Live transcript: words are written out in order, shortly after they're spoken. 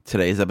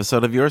Today's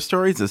episode of Your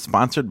Stories is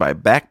sponsored by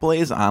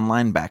Backblaze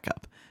Online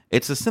Backup.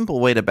 It's a simple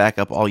way to back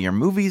up all your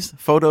movies,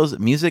 photos,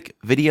 music,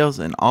 videos,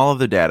 and all of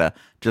the data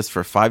just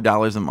for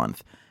 $5 a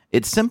month.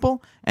 It's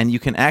simple, and you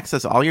can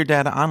access all your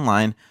data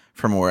online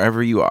from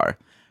wherever you are.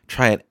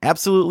 Try it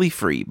absolutely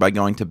free by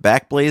going to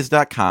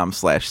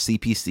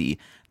backblaze.com/CPC.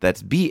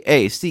 That's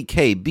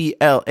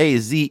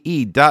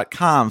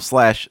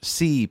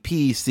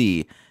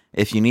BACKBLAZE.com/CPC.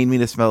 If you need me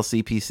to spell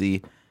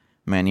CPC,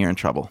 man, you're in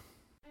trouble.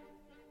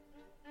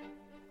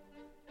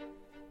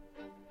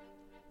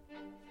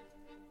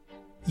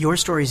 Your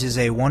Stories is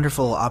a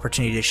wonderful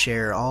opportunity to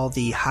share all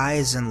the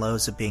highs and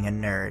lows of being a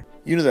nerd.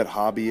 You know that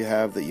hobby you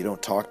have that you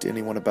don't talk to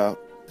anyone about?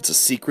 It's a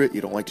secret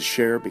you don't like to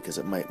share because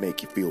it might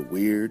make you feel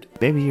weird.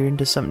 Maybe you're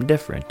into something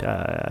different.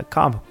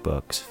 Comic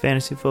books,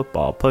 fantasy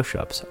football,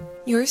 push-ups.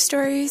 Your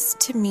Stories,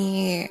 to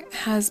me,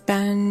 has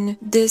been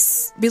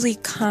this really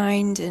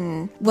kind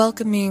and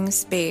welcoming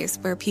space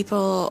where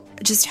people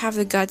just have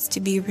the guts to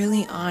be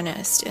really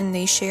honest, and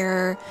they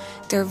share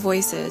their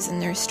voices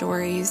and their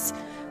stories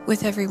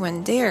with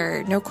everyone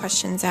there, no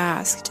questions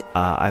asked.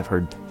 I've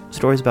heard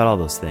stories about all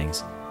those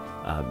things.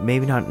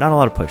 Maybe not a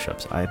lot of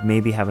push-ups. I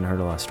maybe haven't heard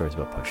a lot of stories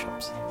about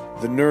push-ups.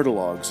 The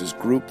Nerdalogs is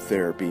group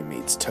therapy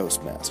meets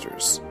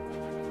Toastmasters.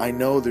 I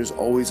know there's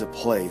always a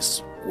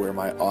place where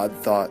my odd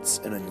thoughts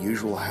and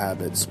unusual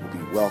habits will be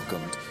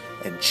welcomed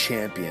and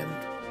championed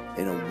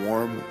in a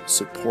warm,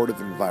 supportive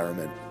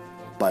environment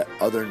by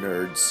other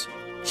nerds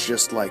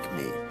just like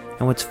me.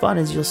 And what's fun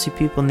is you'll see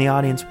people in the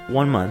audience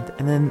 1 month,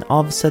 and then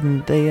all of a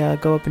sudden they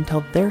go up and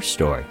tell their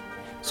story.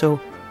 So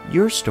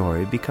your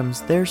story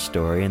becomes their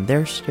story, and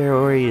their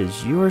story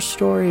is your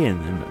story,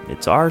 and then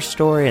it's our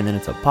story, and then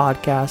it's a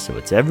podcast, so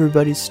it's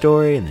everybody's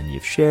story, and then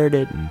you've shared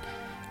it, and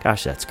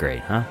gosh, that's great,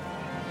 huh?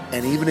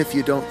 And even if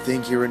you don't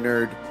think you're a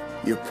nerd,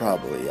 you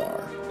probably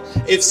are.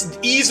 It's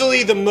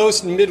easily the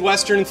most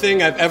Midwestern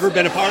thing I've ever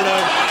been a part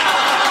of.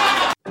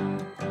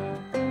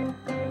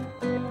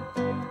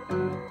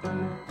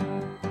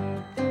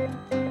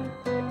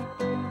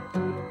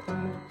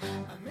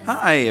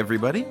 Hi,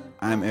 everybody.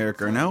 I'm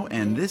Eric Arnault,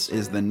 and this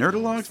is the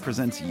Nerdalogs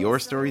Presents Your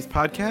Stories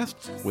podcast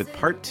with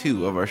part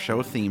 2 of our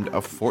show themed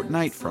A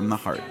Fortnight from the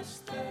Heart.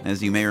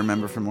 As you may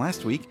remember from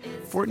last week,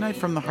 Fortnight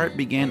from the Heart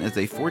began as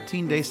a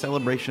 14-day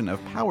celebration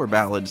of power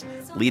ballads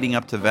leading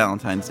up to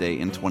Valentine's Day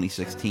in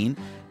 2016,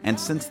 and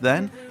since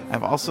then,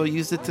 I've also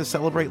used it to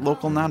celebrate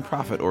local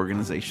nonprofit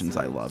organizations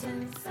I love.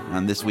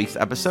 On this week's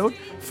episode,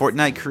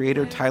 Fortnight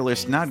creator Tyler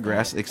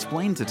Snodgrass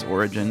explains its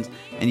origins,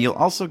 and you'll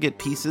also get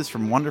pieces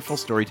from wonderful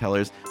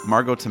storytellers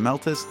Margot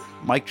Temeltis,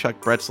 Mike Chuck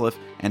Bretzliff,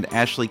 and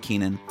Ashley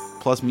Keenan,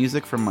 plus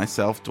music from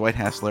myself, Dwight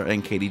Hassler,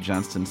 and Katie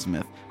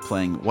Johnston-Smith,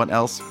 playing what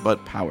else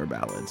but power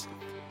ballads.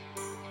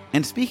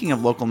 And speaking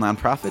of local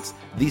nonprofits,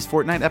 these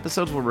Fortnight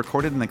episodes were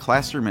recorded in the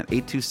classroom at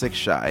 826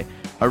 Shy,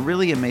 a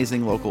really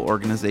amazing local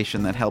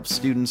organization that helps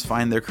students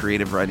find their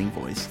creative writing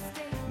voice.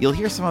 You'll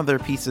hear some of their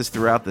pieces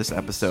throughout this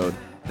episode.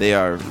 They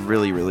are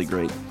really, really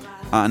great.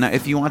 Now,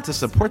 if you want to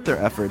support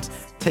their efforts,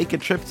 take a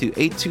trip to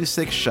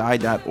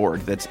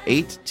 826shy.org. That's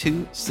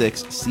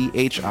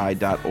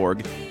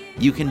 826chi.org.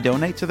 You can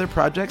donate to their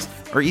projects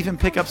or even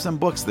pick up some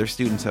books their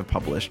students have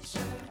published.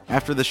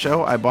 After the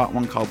show, I bought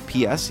one called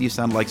P.S. You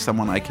Sound Like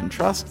Someone I Can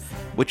Trust,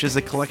 which is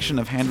a collection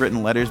of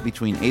handwritten letters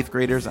between 8th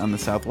graders on the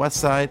southwest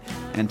side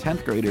and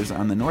 10th graders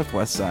on the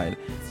northwest side,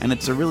 and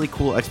it's a really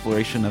cool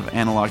exploration of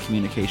analog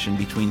communication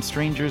between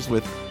strangers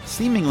with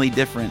seemingly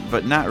different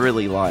but not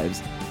really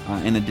lives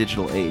in a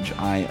digital age.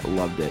 I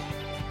loved it.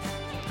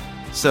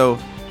 So,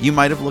 you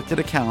might have looked at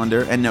a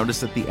calendar and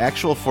noticed that the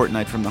actual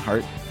Fortnight from the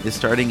Heart is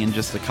starting in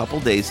just a couple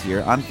days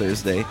here on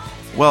Thursday.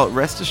 Well,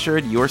 rest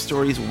assured Your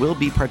Stories will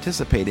be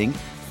participating.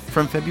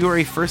 From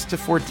February 1st to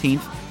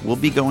 14th, we'll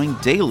be going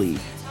daily,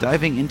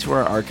 diving into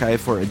our archive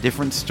for a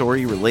different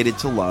story related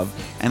to love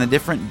and a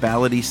different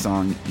ballady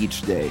song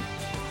each day.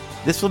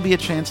 This will be a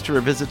chance to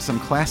revisit some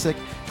classic,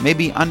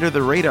 maybe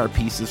under-the-radar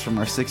pieces from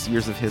our 6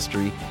 years of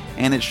history,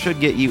 and it should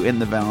get you in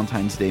the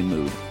Valentine's Day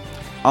mood.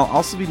 I'll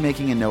also be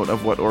making a note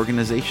of what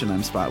organization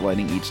I'm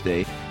spotlighting each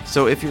day,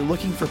 so if you're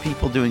looking for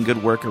people doing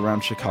good work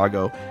around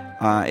Chicago,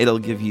 it'll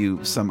give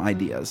you some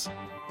ideas.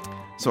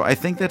 So I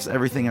think that's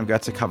everything I've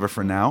got to cover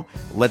for now.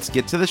 Let's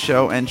get to the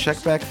show and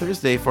check back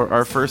Thursday for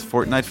our first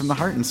Fortnight from the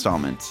Heart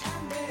installment.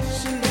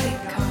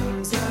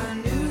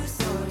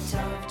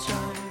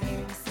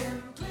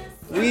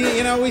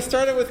 We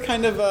started with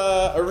kind of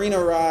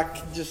arena rock,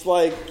 just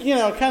like,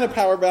 kind of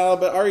power ballad,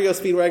 but REO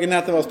Speedwagon,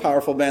 not the most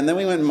powerful band. Then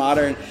we went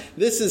modern.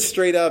 This is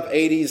straight up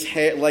 80s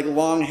hair, like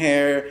long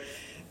hair.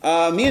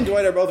 Me and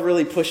Dwight are both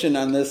really pushing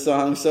on this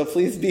song, so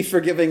please be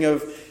forgiving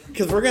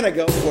because we're going to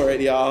go for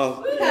it,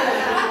 y'all.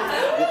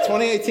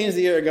 2018 is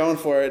the year of going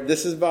for it.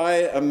 This is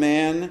by a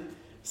man,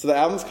 so the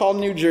album's called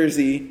New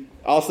Jersey,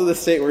 also the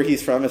state where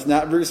he's from. It's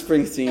not Bruce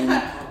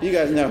Springsteen. You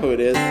guys know who it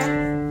is.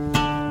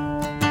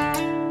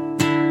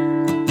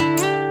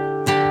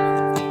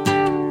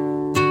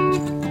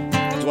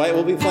 Dwight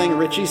will be playing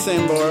Richie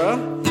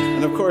Sambora,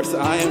 and of course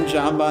I am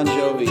John Bon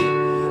Jovi.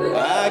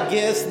 I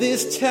guess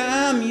this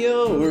time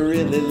you're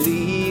really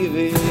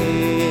leaving.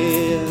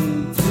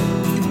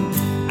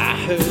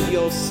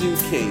 your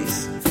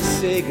suitcase,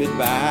 say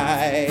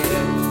goodbye.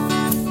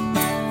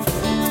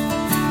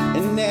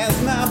 And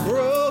as my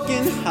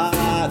broken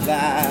heart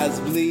lies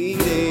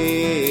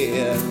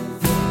bleeding,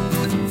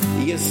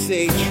 you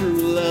say true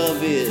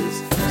love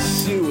is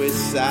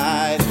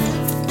suicide.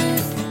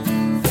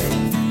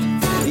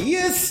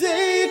 You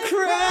say you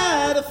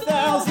cried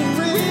 1,000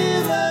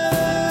 rivers,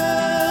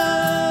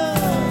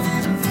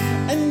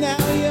 and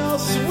now you're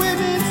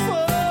swimming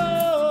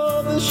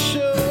for the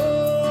shore.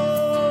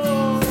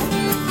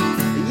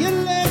 You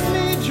left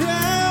me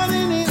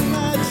drowning in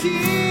my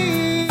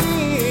tears,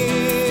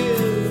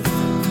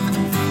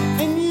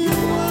 and you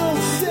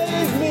won't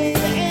save me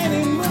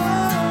anymore.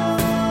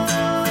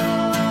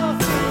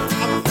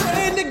 I'm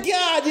praying to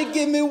God you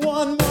give me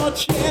one more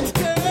chance,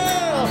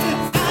 girl.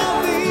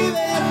 I'll be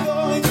there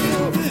for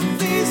you.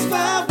 These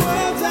 5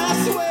 words I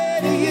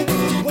swear to you.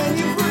 When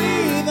you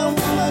breathe, I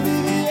wanna be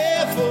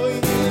there for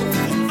you.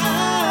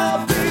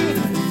 I'll be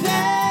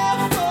there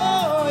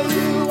for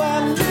you. I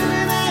live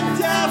and I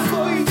die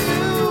for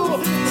you.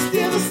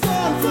 Steal the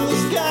sun from the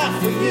sky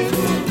for you.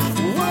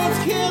 Words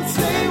can't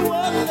say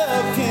what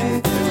love can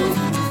do.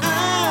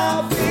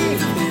 I'll be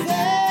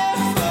there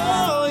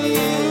for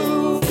you.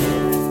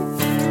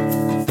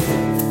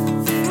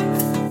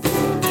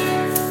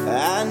 I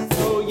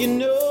know you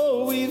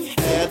know we've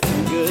had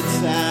some good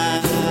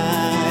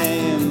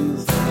times.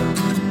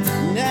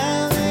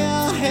 Now they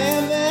all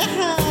have their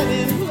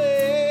hiding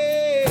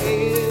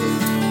place.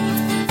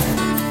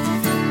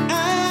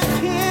 I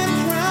can't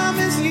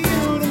promise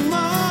you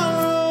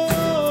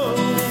tomorrow,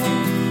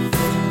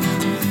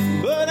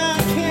 but I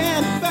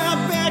can't buy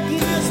back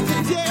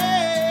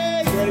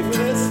yesterday. You ready for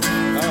this?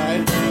 All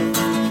right.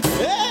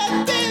 Hey,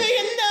 baby,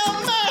 you know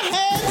my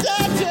hands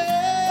are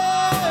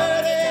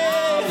dirty.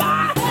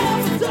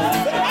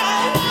 But I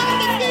wanted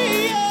to be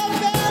your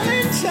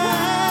Valentine.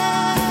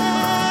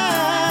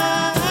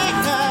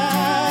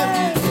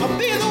 I'll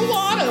be the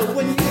water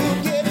when you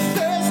get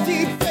thirsty,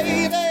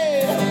 baby.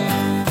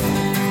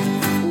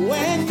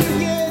 When you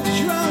get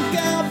drunk,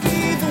 I'll be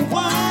the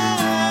wine.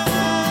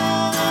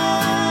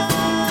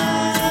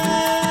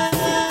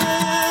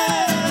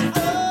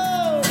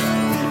 Oh,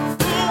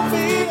 I'll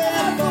be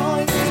there for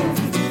you.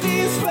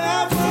 These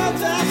 5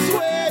 words I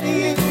swear to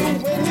you.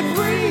 When you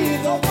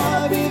breathe, I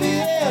wanna be the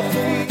air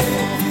for you.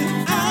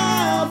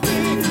 I'll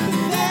be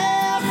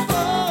there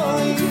for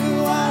you.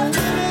 I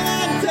live and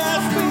I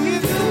die for you.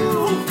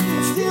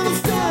 Steal the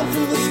sun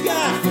from the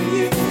sky for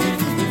you.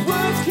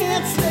 Words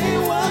can't say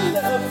what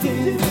love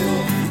can do.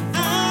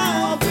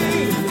 I'll be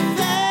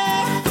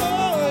there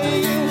for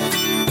you.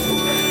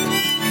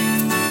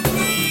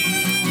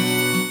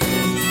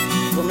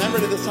 Remember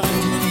to the song.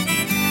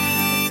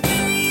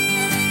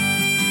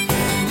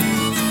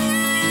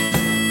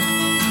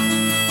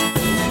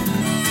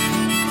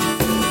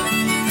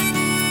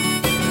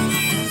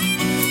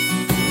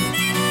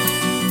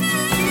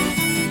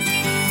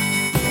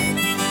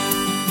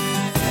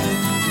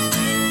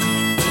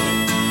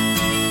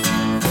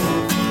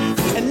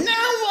 And I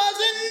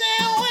wasn't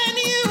there when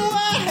you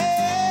were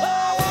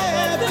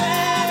happy.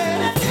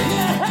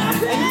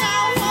 And I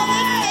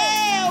wasn't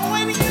there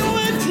when you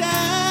were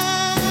down.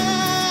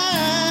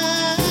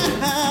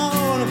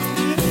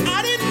 I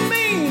didn't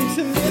mean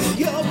to miss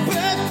your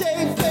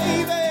birthday,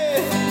 baby.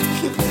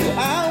 I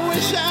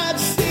wish I'd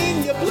seen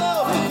you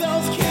blow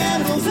those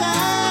candles out.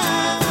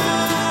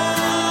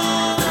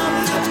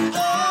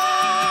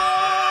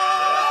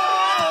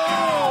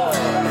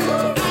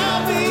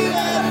 I'll be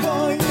there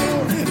for you.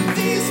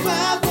 These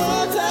 5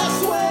 words I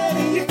swear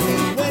to you.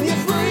 When you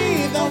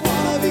breathe, I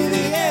wanna be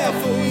the air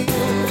for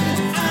you.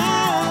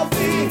 I'll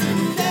be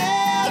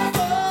there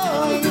for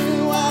you.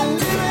 I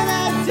live and I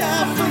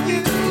die for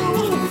you.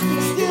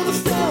 Steal the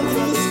sun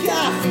from the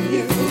sky for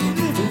you.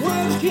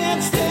 Words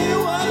can't say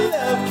what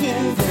love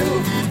can do.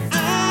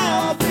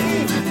 I'll be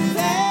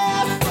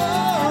there for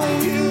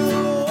you.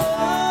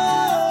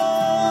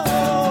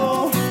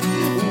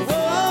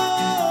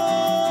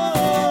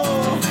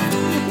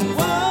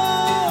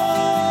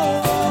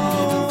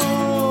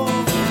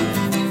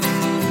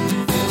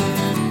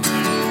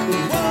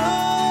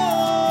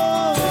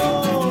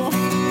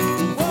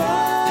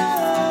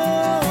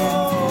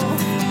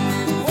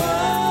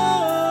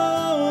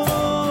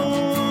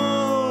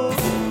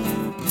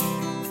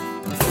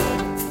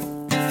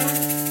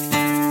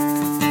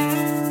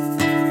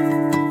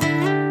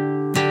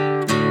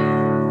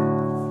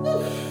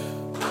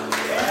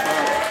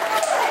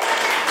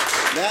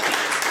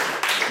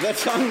 That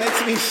song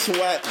makes me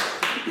sweat.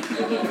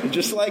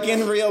 Just like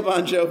in real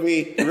Bon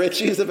Jovi,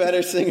 Richie's a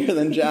better singer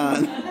than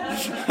John.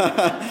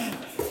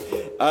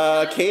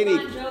 Katie,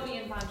 Bon Jovi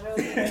and Bon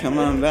Jovi. come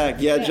on back.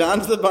 Yeah,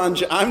 John's the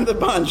I'm the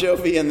Bon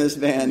Jovi in this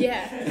band.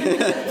 Yeah.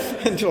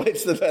 And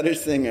Dwight's the better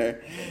singer.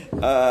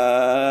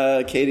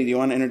 Katie, do you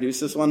want to introduce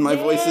this one? My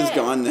voice is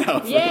gone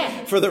now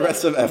for the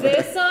rest of ever.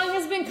 This song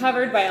has been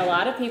covered by a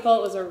lot of people.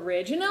 It was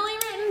originally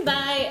written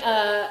by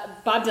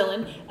Bob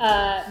Dylan.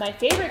 My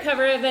favorite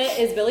cover of it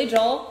is Billy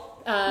Joel.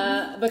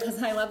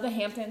 Because I love the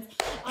Hamptons.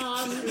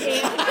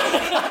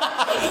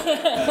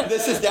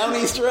 This is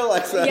Downeaster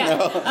Alexa. Yeah.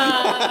 No.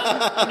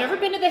 I've never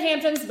been to the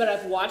Hamptons, but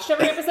I've watched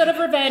every episode of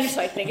Revenge,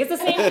 so I think it's the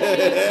same thing.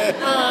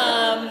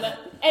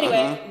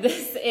 Anyway,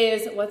 This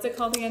is, what's it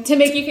called again? To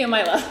Make You Feel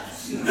My Love.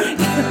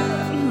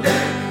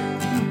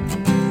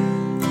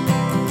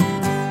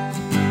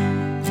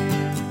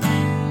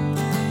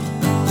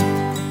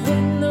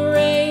 When the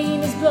rain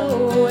is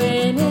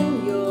blowing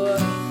in your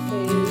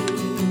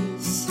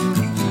face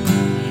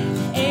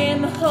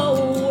and the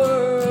whole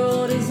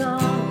world is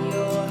on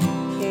your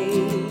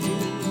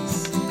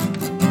case,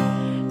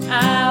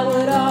 I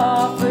would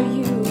offer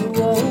you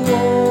a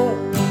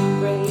warm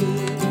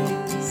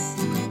embrace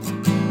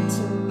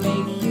to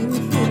make you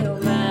feel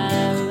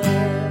my love.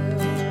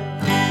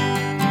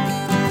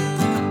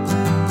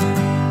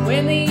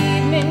 When the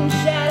evening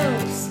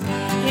shadows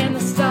and the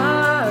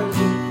stars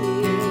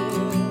appear,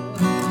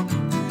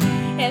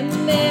 and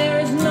there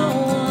is no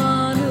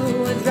one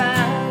who would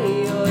dry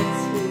your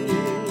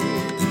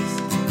tears,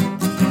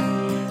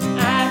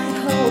 I could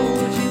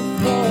hold you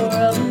for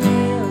a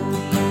million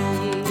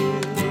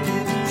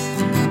years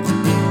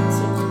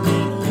to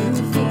make you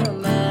feel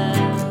my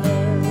love.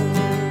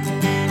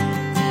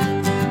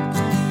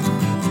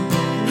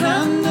 I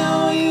know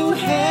you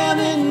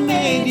haven't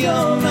made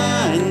your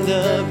mind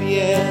up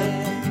yet,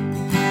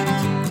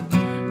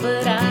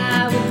 but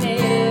I would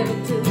never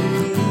do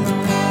you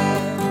wrong.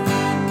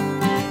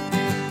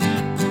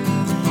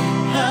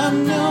 I've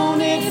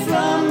known it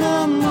from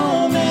the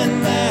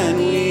moment that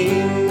we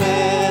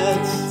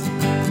met.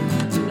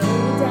 No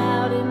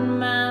doubt in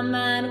my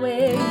mind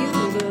where you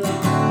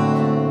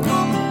belong.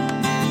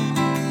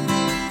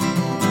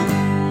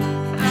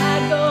 I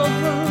go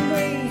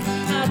hungry,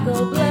 I go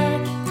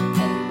black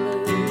and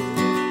blue.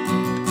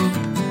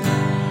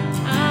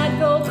 I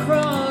go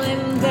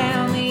crawling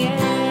down the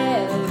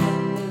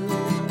avenue.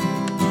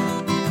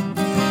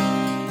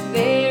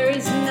 There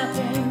is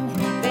nothing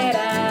that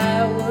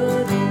I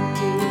wouldn't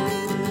do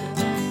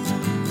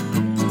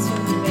to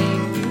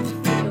make you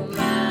feel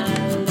my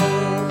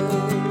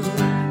love.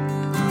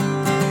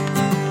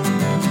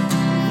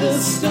 The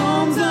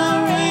storms are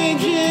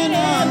raging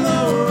on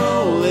the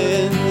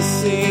rolling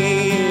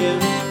sea,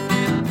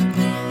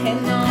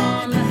 and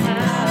on the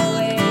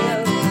highway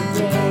of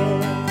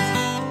regret,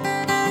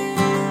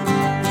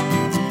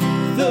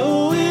 the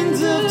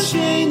winds of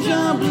change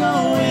are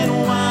blowing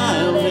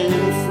wild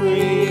and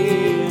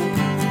free.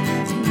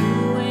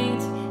 You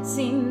ain't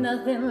seen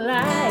nothing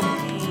like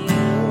me.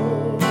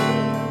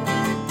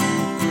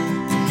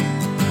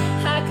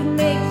 I can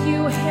make you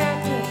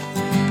happy,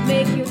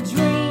 make your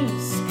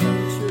dreams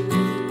come true.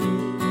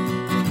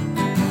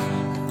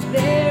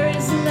 There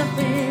is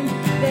nothing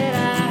that I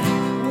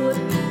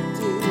wouldn't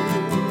do.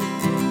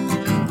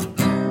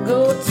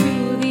 Go to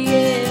the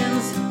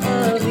ends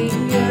of the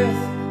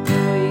earth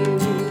for you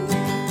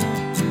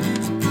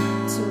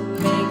to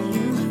make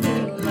you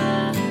feel my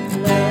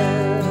love.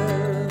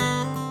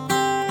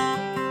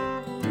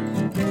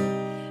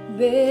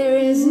 There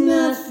is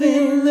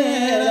nothing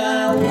that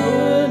I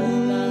would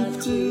not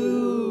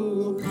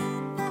do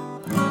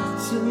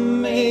to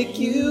make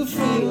you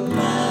feel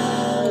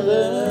my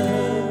love.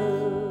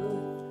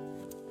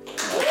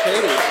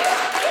 Katie.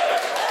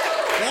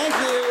 Thank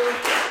you.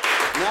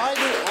 Now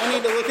I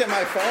need to look at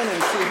my phone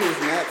and see who's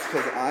next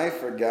because I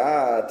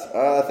forgot.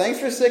 Thanks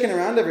for sticking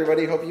around,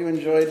 everybody. Hope you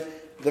enjoyed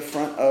the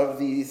front of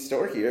the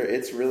store here.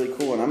 It's really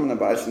cool, and I'm going to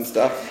buy some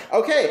stuff.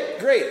 Okay,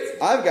 great.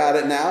 I've got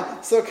it now.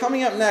 So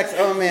coming up next,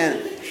 oh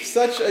man,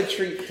 such a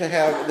treat to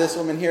have this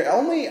woman here.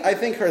 Only, I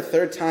think, her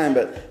third time,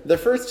 but the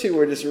first two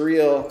were just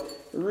real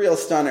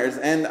stunners,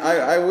 and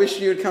I wish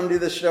you would come do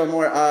this show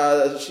more.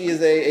 She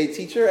is a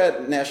teacher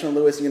at National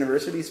Louis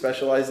University,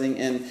 specializing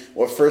in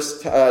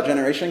first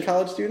generation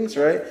college students,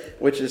 right?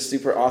 Which is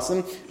super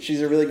awesome.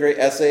 She's a really great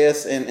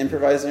essayist and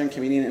improviser and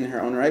comedian in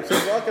her own right.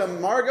 Please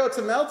welcome Margot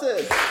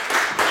Temeltis.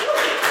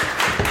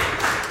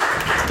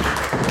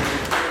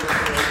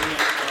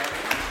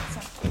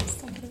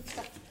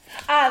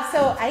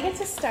 So I get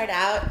to start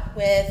out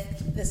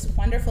with this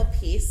wonderful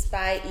piece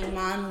by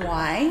Iman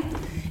Y.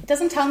 It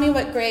doesn't tell me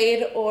what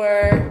grade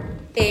or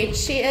age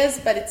she is,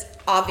 but it's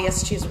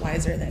obvious she's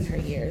wiser than her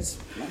years,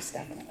 most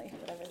definitely,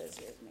 whatever those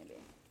years may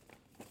be.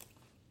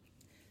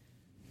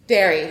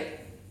 Dairy,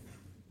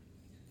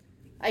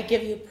 I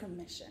give you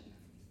permission.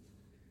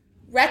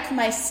 Wreck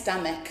my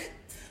stomach,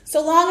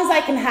 so long as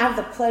I can have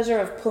the pleasure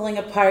of pulling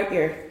apart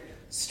your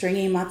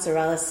stringy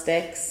mozzarella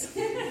sticks.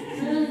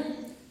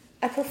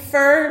 I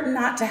prefer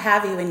not to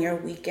have you in your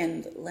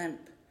weakened,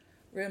 limp,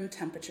 room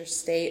temperature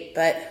state,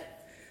 but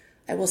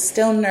I will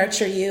still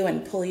nurture you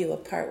and pull you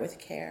apart with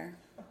care.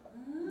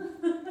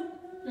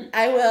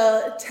 I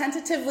will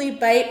tentatively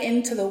bite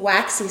into the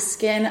waxy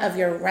skin of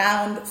your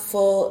round,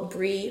 full,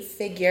 brie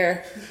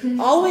figure,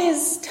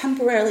 always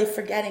temporarily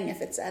forgetting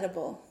if it's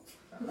edible.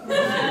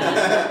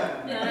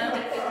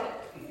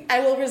 I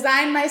will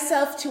resign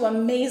myself to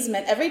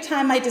amazement every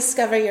time I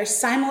discover your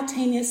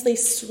simultaneously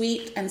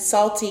sweet and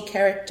salty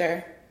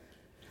character.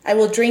 I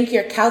will drink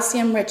your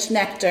calcium-rich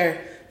nectar,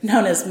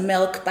 known as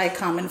milk by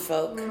common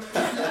folk.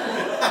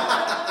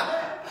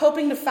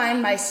 hoping to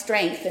find my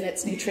strength in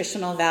its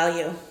nutritional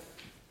value.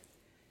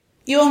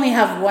 You only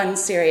have one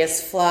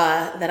serious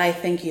flaw that I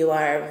think you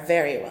are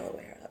very well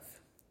aware of.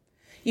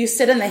 You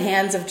sit in the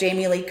hands of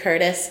Jamie Lee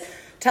Curtis,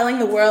 telling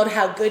the world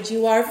how good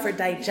you are for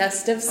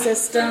digestive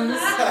systems,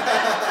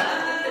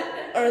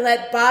 or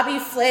let Bobby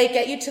Flay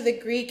get you to the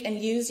Greek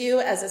and use you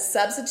as a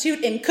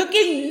substitute in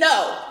cooking?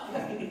 No!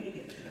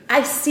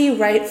 I see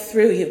right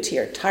through you to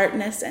your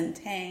tartness and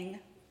tang,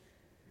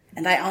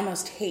 and I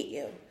almost hate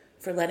you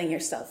for letting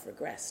yourself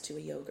regress to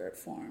a yogurt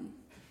form.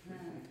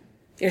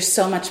 You're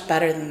so much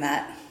better than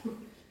that.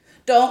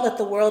 Don't let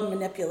the world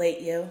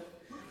manipulate you.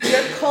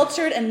 You're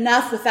cultured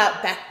enough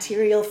without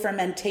bacterial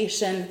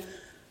fermentation.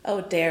 Oh,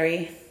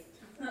 dairy.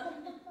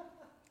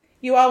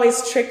 You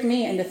always trick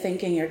me into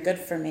thinking you're good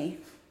for me,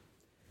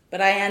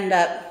 but I end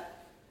up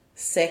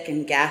sick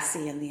and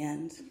gassy in the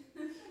end.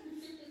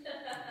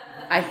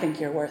 I think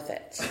you're worth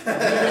it.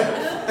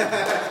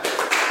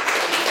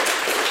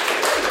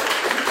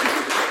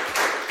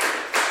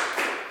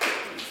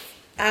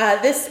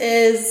 This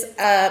is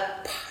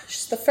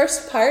the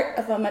first part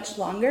of a much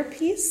longer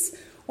piece.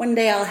 One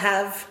day I'll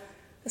have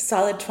a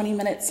solid 20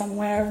 minutes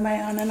somewhere of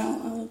my own, and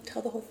I'll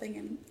tell the whole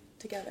thing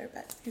together,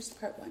 but here's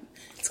part one.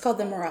 It's called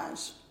The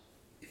Mirage.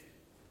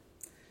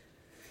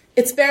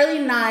 It's barely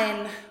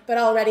 9, but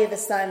already the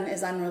sun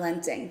is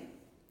unrelenting.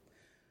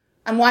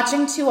 I'm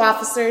watching 2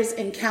 officers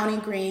in County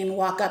Green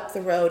walk up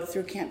the road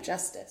through Camp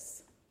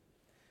Justice.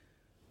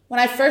 When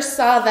I first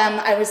saw them,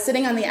 I was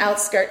sitting on the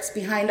outskirts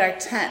behind our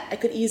tent. I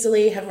could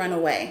easily have run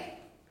away.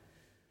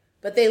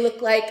 But they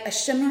look like a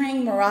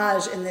shimmering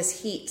mirage in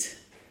this heat,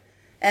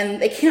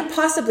 and they can't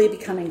possibly be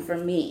coming for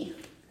me.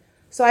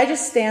 So I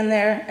just stand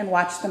there and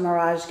watch the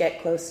mirage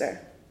get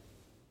closer.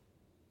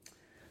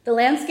 The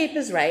landscape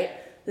is right,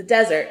 the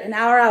desert, an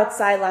hour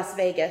outside Las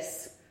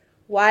Vegas,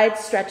 wide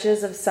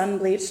stretches of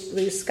sun-bleached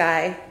blue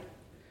sky,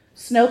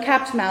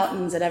 snow-capped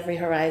mountains at every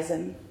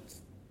horizon.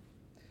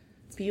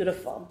 It's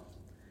beautiful,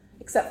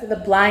 except for the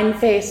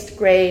blind-faced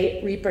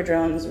gray Reaper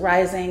drones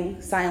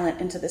rising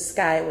silent into the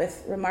sky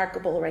with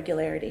remarkable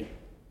regularity.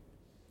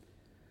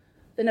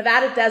 The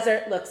Nevada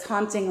desert looks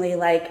hauntingly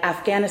like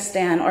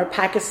Afghanistan or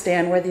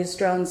Pakistan where these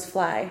drones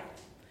fly.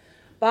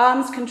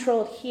 Bombs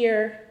controlled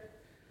here,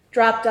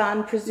 dropped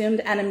on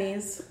presumed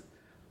enemies,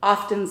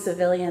 often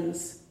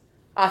civilians,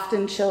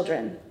 often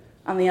children,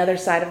 on the other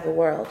side of the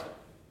world.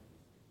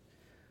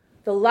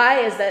 The lie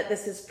is that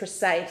this is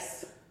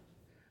precise,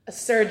 a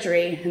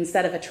surgery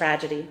instead of a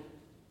tragedy.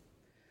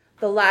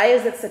 The lie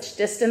is that such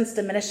distance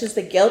diminishes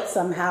the guilt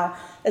somehow,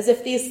 as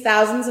if these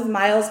thousands of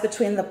miles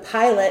between the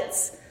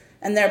pilots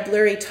and their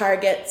blurry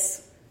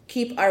targets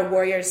keep our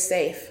warriors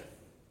safe.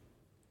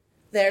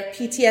 Their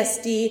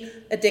PTSD,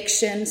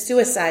 addiction,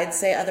 suicide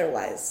say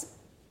otherwise.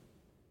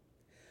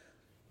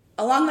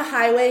 Along the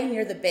highway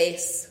near the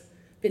base,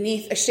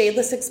 beneath a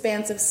shadeless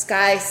expanse of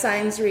sky,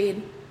 signs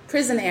read,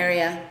 "Prison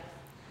area.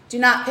 Do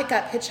not pick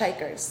up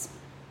hitchhikers."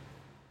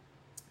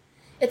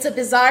 It's a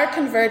bizarre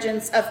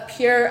convergence of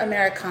pure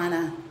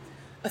Americana,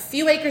 a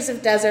few acres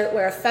of desert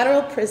where a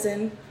federal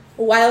prison,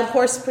 a wild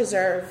horse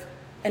preserve,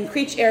 and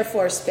Creech Air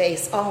Force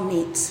Base all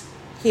meet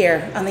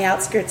here on the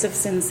outskirts of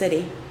Sin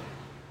City.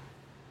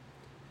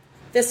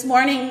 This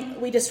morning,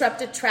 we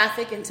disrupted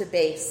traffic into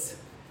base.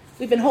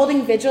 We've been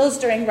holding vigils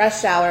during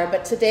rush hour,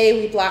 but today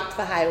we blocked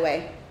the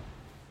highway.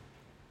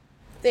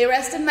 They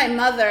arrested my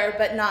mother,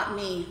 but not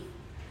me.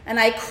 And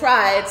I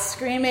cried,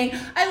 screaming,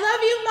 "I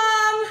love you,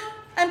 Mom!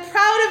 I'm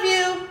proud of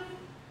you!"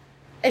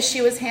 as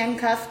she was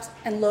handcuffed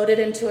and loaded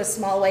into a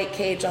small white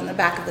cage on the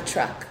back of the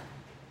truck.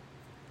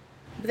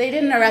 But they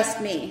didn't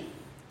arrest me.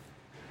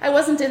 I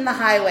wasn't in the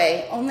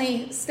highway,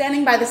 only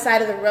standing by the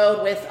side of the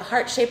road with a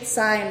heart-shaped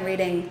sign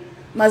reading,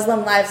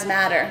 "Muslim Lives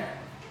Matter."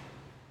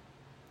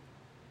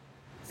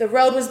 The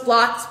road was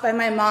blocked by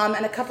my mom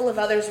and a couple of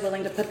others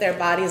willing to put their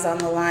bodies on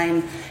the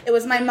line. It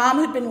was my mom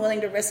who'd been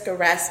willing to risk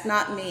arrest,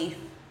 not me.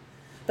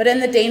 But in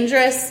the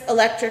dangerous,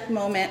 electric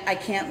moment, I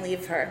can't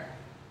leave her.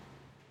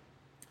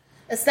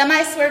 A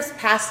semi swerves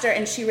past her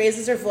and she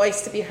raises her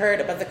voice to be heard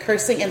above the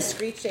cursing and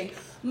screeching.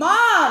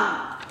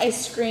 "Mom!" I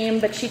scream,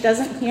 but she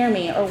doesn't hear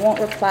me or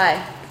won't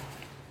reply.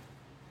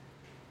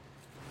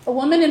 A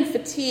woman in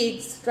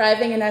fatigues,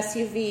 driving an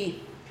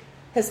SUV,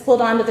 has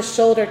pulled onto the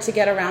shoulder to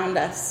get around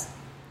us.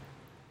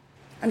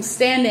 I'm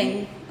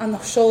standing on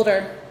the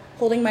shoulder,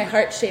 holding my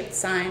heart-shaped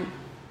sign.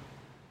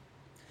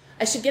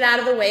 I should get out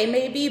of the way,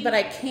 maybe, but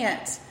I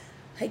can't.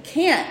 I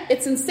can't.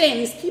 It's insane.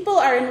 These people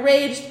are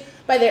enraged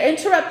by their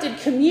interrupted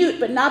commute,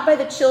 but not by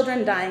the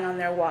children dying on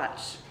their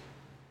watch.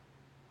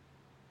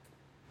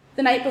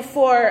 The night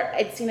before,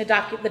 I'd seen the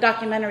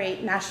documentary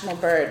National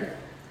Bird.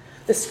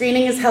 The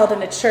screening is held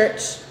in a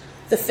church,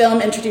 the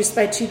film introduced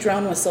by 2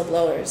 drone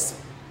whistleblowers.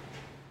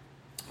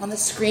 On the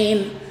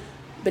screen,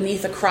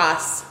 beneath a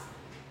cross,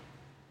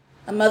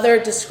 a mother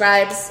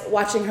describes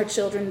watching her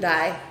children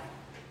die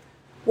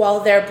while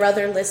their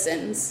brother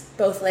listens,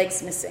 both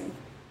legs missing.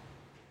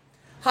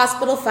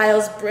 Hospital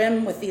files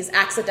brim with these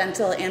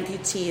accidental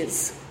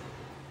amputees.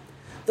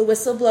 The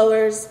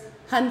whistleblowers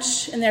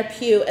hunch in their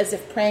pew as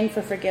if praying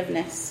for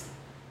forgiveness.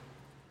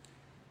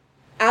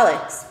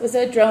 Alex was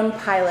a drone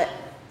pilot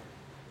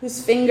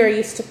whose finger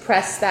used to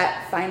press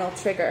that final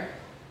trigger.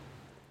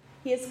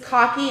 He is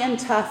cocky and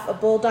tough, a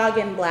bulldog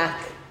in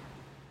black.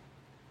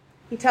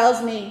 He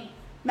tells me,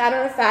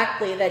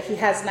 matter-of-factly, that he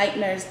has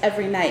nightmares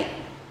every night.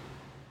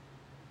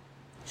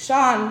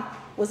 Sean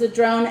was a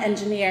drone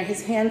engineer.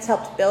 His hands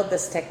helped build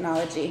this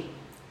technology.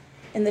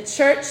 In the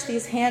church,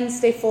 these hands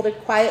stay folded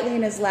quietly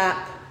in his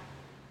lap,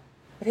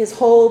 but his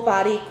whole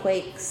body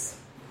quakes,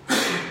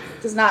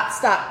 does not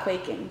stop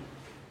quaking.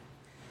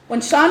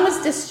 When Sean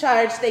was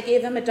discharged, they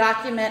gave him a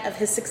document of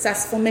his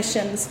successful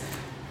missions,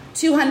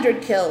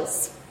 200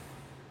 kills.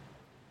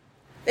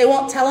 They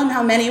won't tell him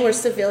how many were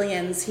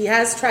civilians. He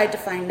has tried to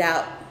find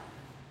out.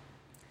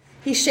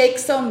 He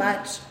shakes so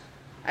much,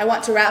 I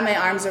want to wrap my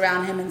arms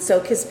around him and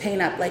soak his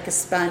pain up like a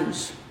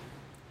sponge.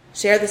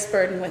 Share this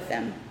burden with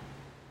him.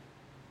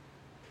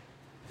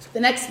 The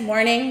next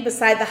morning,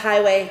 beside the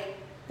highway,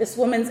 this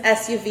woman's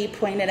SUV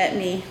pointed at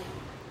me.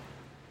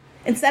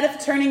 Instead of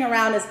turning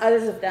around as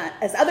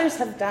others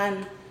have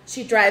done,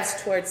 she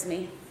drives towards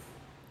me.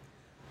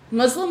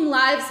 Muslim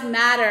lives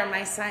matter,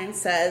 my sign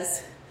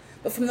says,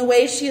 but from the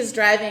way she is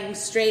driving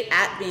straight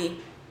at me,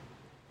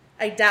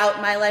 I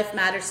doubt my life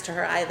matters to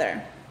her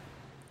either.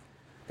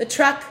 The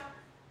truck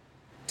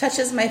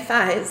touches my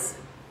thighs.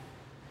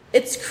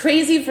 It's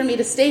crazy for me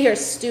to stay here,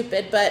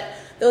 stupid, but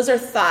those are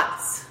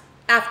thoughts,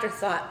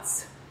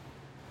 afterthoughts.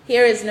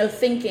 Here is no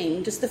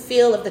thinking, just the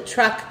feel of the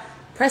truck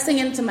pressing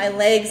into my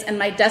legs and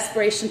my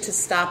desperation to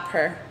stop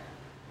her,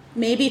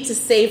 maybe to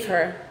save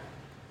her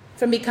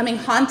from becoming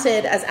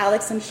haunted as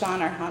Alex and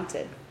Sean are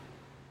haunted.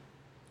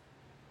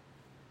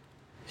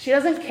 She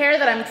doesn't care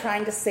that I'm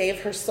trying to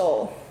save her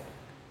soul.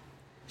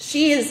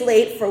 She is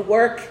late for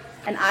work,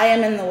 and I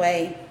am in the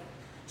way.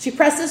 She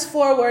presses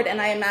forward, and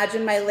I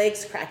imagine my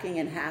legs cracking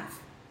in half.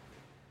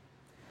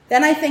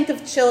 Then I think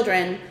of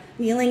children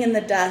kneeling in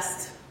the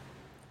dust,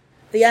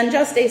 the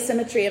unjust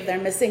asymmetry of their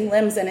missing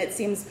limbs, and it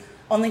seems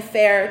only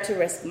fair to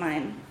risk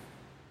mine.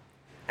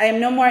 I am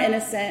no more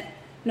innocent,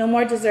 no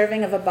more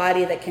deserving of a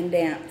body that can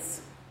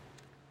dance.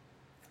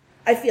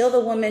 I feel the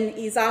woman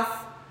ease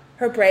off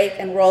her brake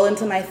and roll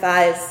into my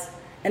thighs,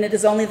 and it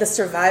is only the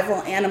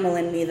survival animal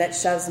in me that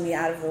shoves me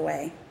out of the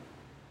way.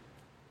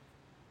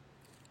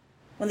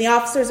 When the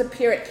officers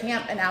appear at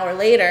camp an hour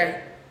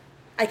later,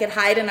 I could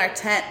hide in our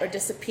tent or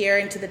disappear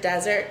into the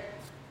desert.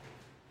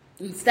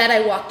 Instead,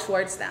 I walk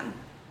towards them.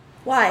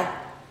 Why?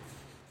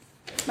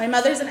 My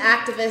mother's an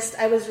activist.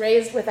 I was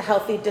raised with a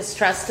healthy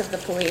distrust of the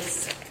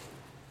police.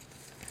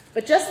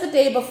 But just the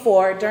day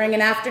before, during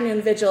an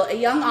afternoon vigil, a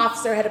young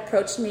officer had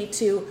approached me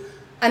to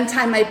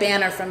untie my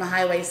banner from a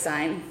highway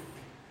sign.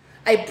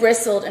 I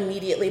bristled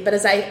immediately, but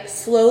as I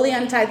slowly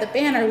untied the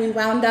banner, we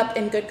wound up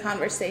in good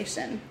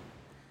conversation.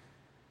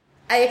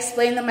 I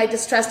explained that my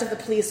distrust of the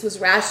police was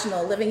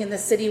rational, living in the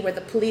city where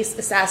the police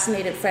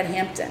assassinated Fred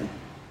Hampton.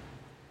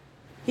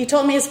 He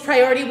told me his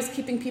priority was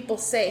keeping people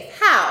safe.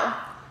 How?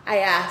 I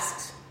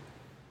asked.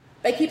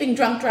 By keeping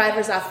drunk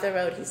drivers off the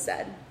road, he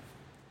said.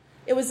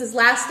 It was his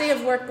last day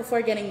of work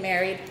before getting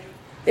married.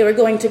 They were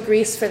going to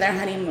Greece for their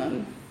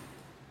honeymoon.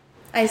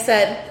 I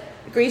said,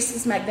 Greece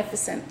is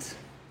magnificent.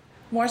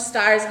 More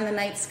stars in the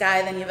night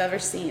sky than you've ever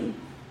seen.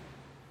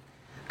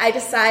 I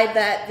decide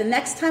that the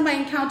next time I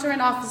encounter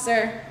an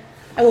officer,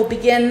 I will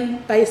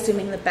begin by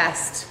assuming the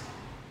best.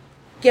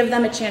 Give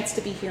them a chance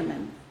to be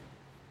human.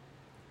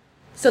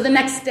 So the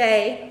next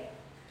day,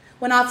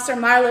 when Officer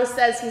Marlowe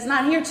says he's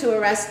not here to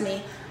arrest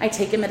me, I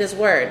take him at his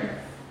word.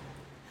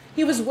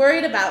 He was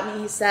worried about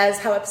me, he says,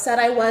 how upset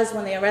I was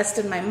when they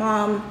arrested my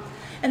mom,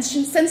 and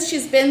since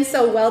she's been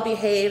so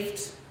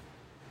well-behaved,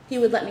 he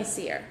would let me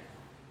see her.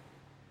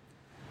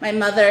 My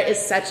mother is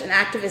such an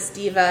activist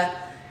diva,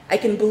 I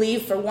can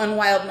believe for one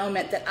wild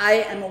moment that I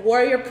am a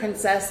warrior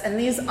princess, and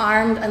these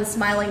armed,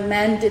 unsmiling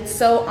men did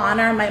so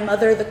honor my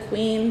mother, the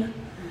queen,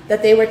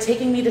 that they were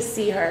taking me to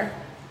see her,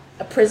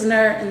 a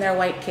prisoner in their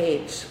white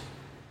cage.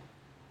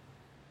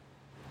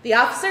 The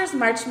officers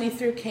march me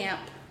through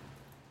camp.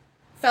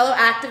 Fellow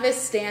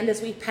activists stand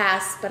as we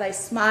pass, but I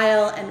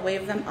smile and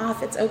wave them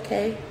off. It's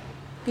okay.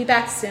 Be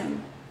back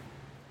soon.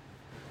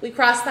 We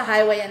cross the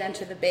highway and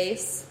enter the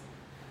base.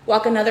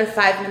 Walk another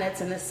 5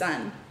 minutes in the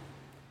sun.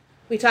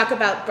 We talk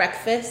about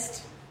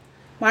breakfast.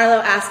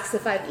 Marlowe asks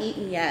if I've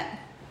eaten yet.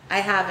 I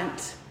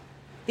haven't.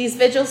 These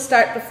vigils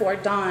start before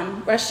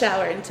dawn, rush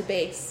hour into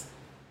base.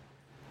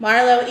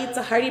 Marlowe eats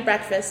a hearty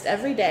breakfast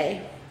every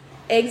day,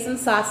 eggs and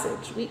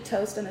sausage, wheat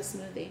toast, and a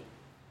smoothie.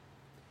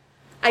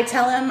 I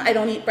tell him I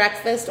don't eat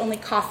breakfast, only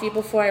coffee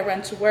before I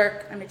run to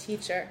work. I'm a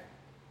teacher.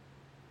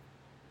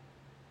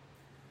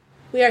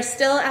 We are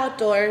still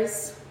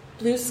outdoors,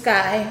 blue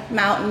sky,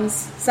 mountains,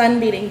 sun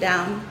beating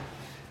down.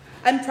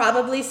 I'm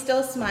probably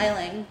still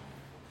smiling,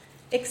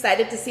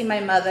 excited to see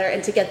my mother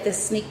and to get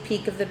this sneak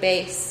peek of the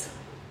base.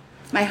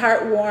 My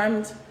heart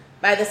warmed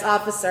by this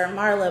officer,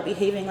 Marlowe,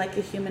 behaving like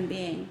a human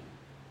being.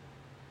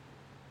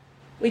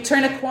 We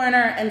turn a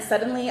corner and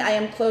suddenly I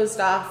am closed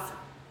off,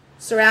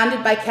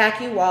 surrounded by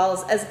khaki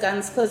walls as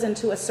guns close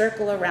into a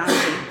circle around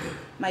me.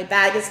 My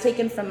bag is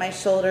taken from my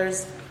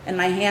shoulders, and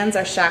my hands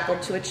are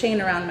shackled to a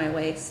chain around my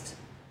waist.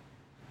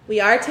 We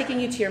are taking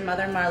you to your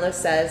mother, Marlo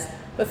says,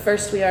 but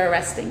first we are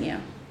arresting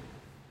you.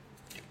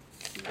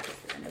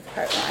 End of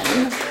part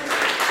one.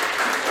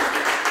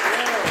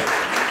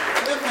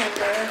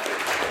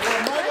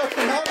 Well, Margot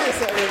can help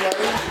us,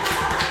 everybody.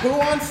 Who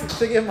wants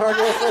to give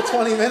Margot a full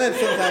 20 minutes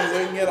sometimes so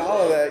we can get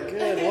all of that?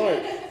 Good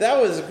Lord.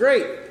 That was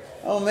great.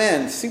 Oh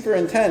man, super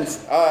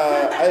intense.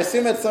 I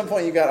assume at some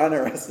point you got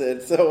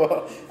unarrested,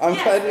 so I'm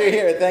glad you're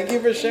here. Thank you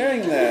for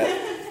sharing that.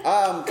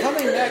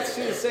 Coming next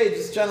to the stage,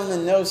 this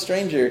gentleman, no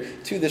stranger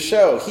to the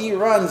show. He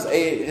runs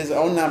his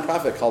own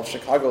nonprofit called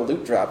Chicago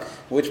Loot Drop,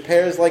 which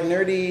pairs like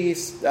nerdy,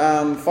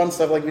 fun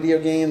stuff like video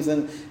games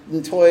and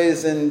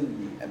toys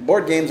and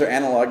board games or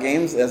analog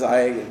games, as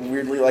I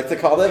weirdly like to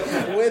call them,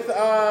 with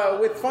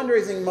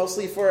fundraising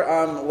mostly for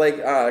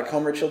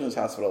Comer Children's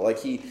Hospital. Like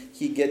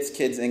he gets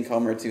kids in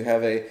Comer to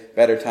have a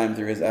better time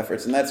through his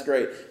efforts, and that's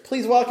great.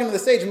 Please welcome to the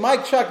stage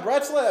Mike Chuck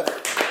Bretzliff.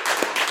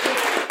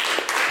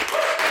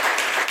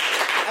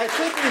 I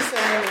think he's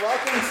saying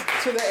welcome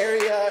to the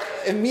area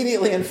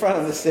immediately in front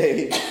of the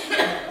stage.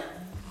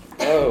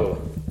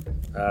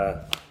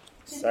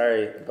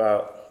 Sorry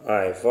about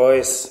my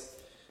voice.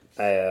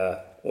 I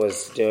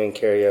was doing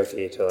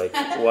karaoke till like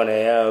 1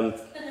 a.m.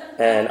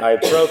 and I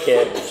broke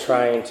it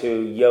trying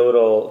to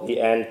yodel the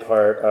end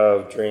part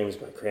of Dreams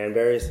by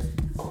Cranberries.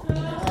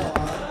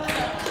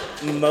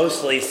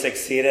 Mostly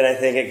succeeded, I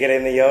think, at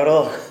getting the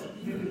yodel.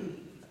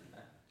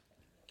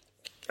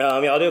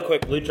 I'll do a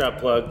quick Loot Drop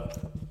plug.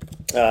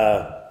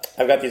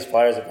 I've got these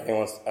flyers if anyone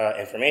wants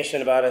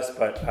information about us,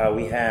 but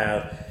we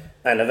have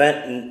an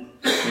event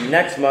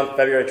next month,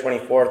 February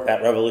 24th,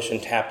 at Revolution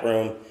Tap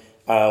Room,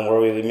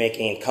 where we'll be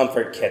making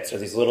comfort kits. So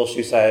these little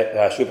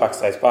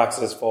shoebox-sized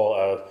boxes full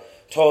of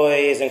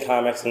toys and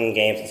comics and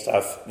games and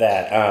stuff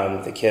that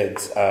the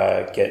kids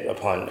get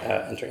upon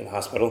entering the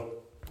hospital.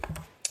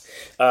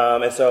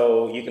 And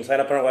so you can sign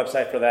up on our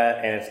website for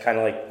that, and it's kind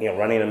of like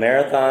running a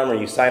marathon where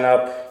you sign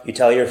up, you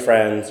tell your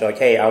friends, you're like,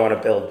 hey, I want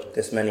to build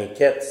this many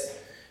kits,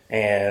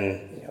 and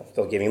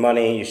they'll give you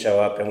money, you show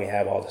up, and we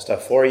have all the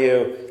stuff for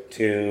you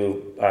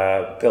to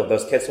build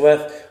those kits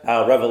with.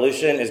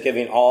 Revolution is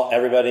giving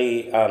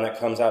everybody that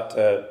comes out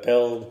to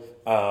build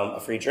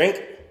a free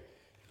drink,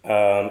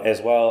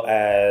 as well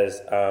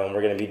as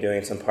we're going to be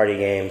doing some party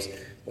games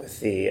with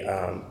the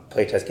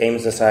Playtest Gaming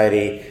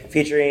Society,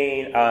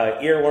 featuring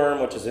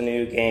Earworm, which is a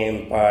new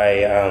game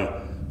by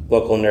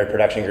local nerd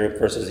production group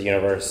Versus the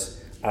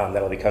Universe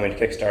that will be coming to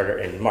Kickstarter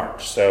in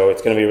March. So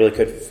it's going to be a really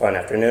good, fun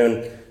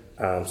afternoon.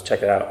 So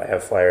check it out. I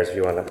have flyers if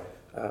you want to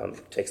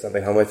take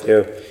something home with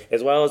you.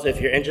 As well as if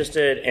you're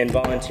interested in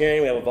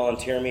volunteering, we have a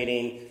volunteer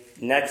meeting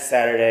next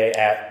Saturday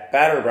at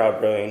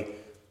Batterbrow Brewing.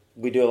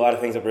 We do a lot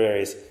of things at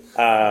breweries.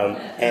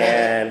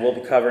 And we'll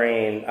be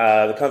covering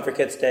the Comfort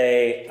Kids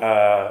Day,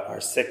 our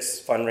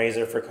 6th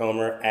fundraiser for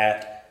Comer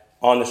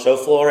on the show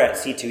floor at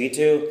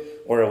C2E2,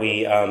 where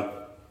we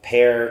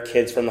pair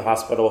kids from the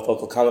hospital with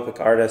local comic book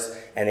artists,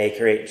 and they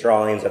create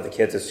drawings of the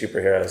kids as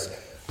superheroes.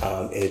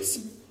 It's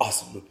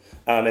awesome.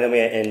 And then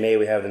in May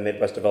we have the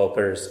Midwest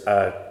Developers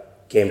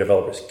Game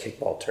Developers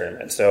Kickball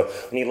Tournament. So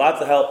we need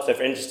lots of help. So if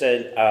you're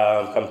interested,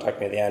 come talk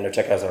to me at the end or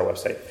check us out on our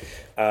website.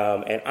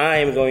 And I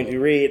am going to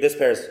read, this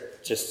pairs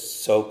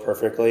just so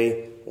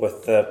perfectly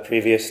with the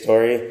previous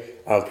story.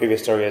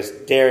 Previous story is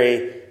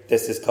Dairy.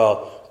 This is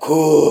called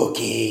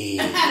Cookie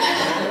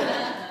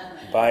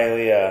by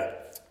Leah.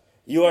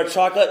 You are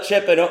chocolate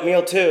chip and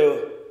oatmeal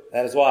too.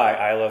 That is why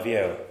I love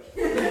you.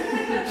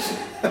 That's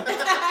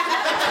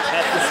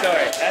the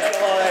story. That's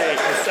the whole thing.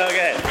 It's so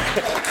good.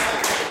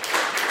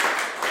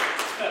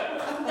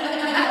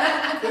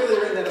 Clearly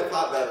written in a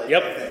pot belly.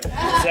 Yep.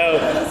 So,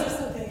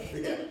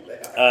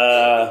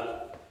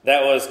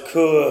 that was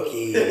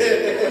Cookie.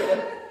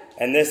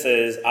 And this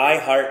is I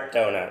Heart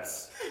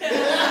Donuts.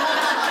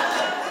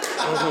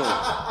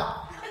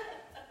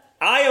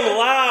 I am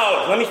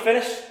loud. Let me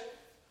finish.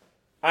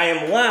 I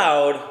am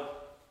loud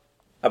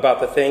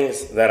about the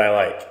things that I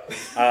like.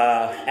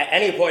 At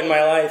any point in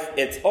my life,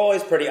 it's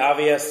always pretty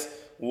obvious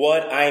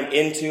what I'm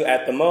into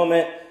at the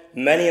moment,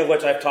 many of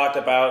which I've talked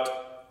about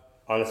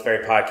on this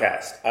very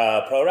podcast.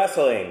 Pro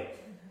wrestling,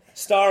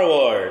 Star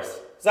Wars,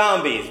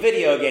 zombies,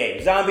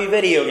 zombie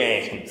video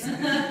games.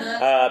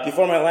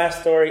 Before my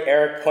last story,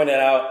 Eric pointed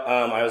out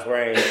I was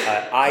wearing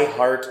an I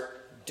Heart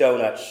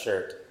Donuts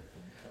shirt.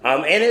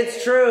 And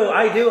it's true,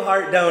 I do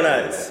heart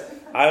donuts.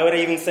 I would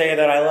even say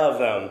that I love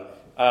them.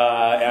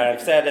 And I've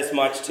said as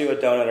much to a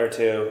donut or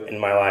two in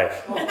my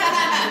life.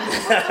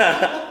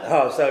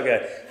 Oh, so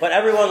good. But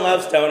everyone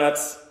loves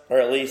donuts, or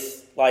at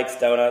least likes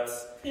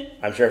donuts.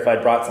 I'm sure if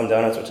I'd brought some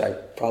donuts, which I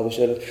probably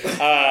should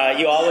have,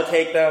 you all would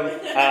take them,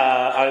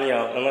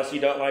 unless you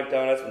don't like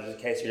donuts, which is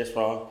the case, you're just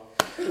wrong.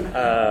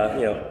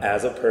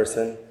 As a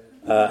person.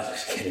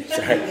 Just kidding,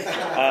 sorry.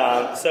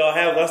 So I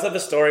have less of a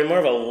story, more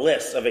of a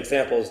list of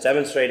examples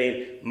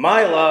demonstrating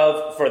my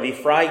love for the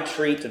fried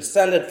treat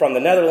descended from the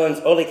Netherlands,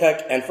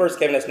 Oliekek, and first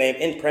given its name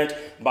in print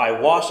by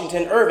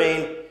Washington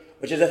Irving,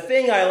 which is a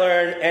thing I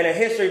learned in a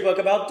history book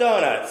about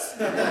donuts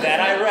that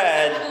I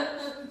read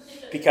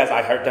because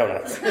I heart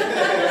donuts.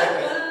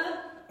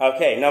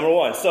 Okay, number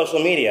 1, social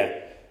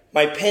media.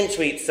 My pin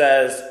tweet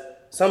says,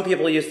 some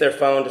people use their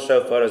phone to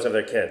show photos of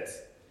their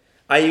kids.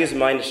 I use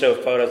mine to show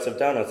photos of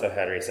donuts I've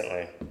had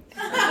recently.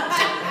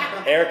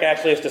 Eric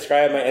actually has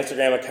described my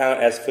Instagram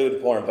account as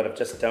food porn, but of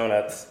just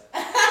donuts.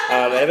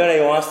 If anybody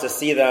wants to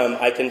see them,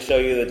 I can show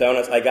you the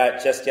donuts I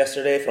got just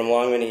yesterday from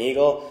Long Mini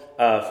Eagle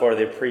for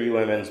the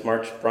pre-women's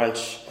March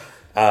brunch.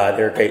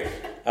 They're great.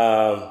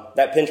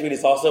 That pin tweet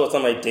is also what's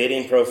on my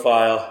dating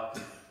profile,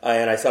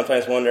 and I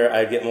sometimes wonder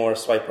I'd get more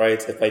swipe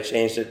rights if I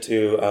changed it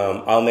to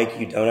I'll make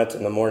you donuts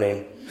in the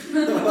morning.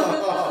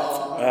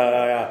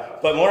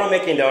 But more on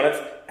making donuts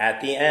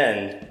at the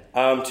end.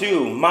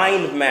 2,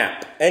 mind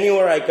map.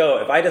 Anywhere I go,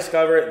 if I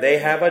discover they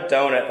have a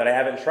donut that I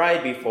haven't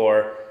tried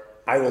before,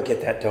 I will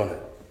get that donut.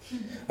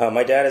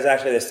 My dad is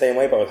actually the same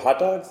way, but with hot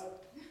dogs.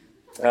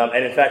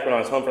 And in fact, when I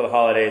was home for the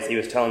holidays, he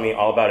was telling me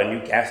all about a new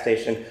gas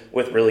station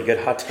with really good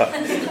hot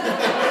dogs.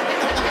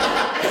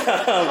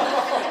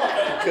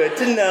 Good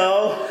to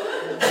know.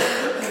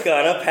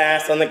 Gonna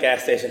pass on the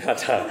gas station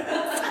hot dog.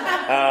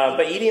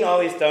 But eating all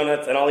these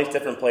donuts and all these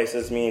different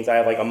places means I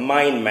have like a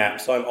mind map,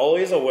 so I'm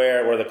always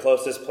aware where the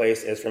closest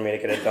place is for me to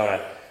get a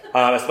donut,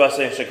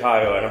 especially in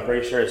Chicago, and I'm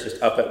pretty sure it's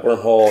just up at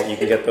Wormhole. You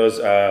can get those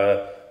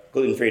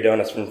gluten-free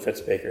donuts from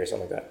Fritz Bakery or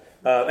something like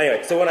that.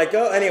 Anyway, so when I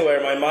go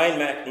anywhere, my mind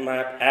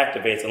map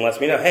activates and lets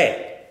me know,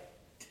 hey,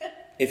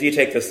 if you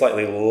take the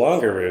slightly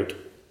longer route,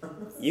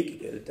 you can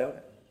get a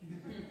donut.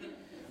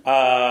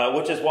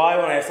 Which is why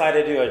when I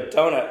decided to do a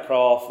donut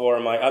crawl for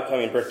my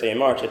upcoming birthday in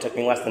March, it took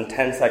me less than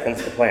 10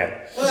 seconds to plan.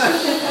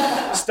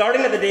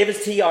 Starting at the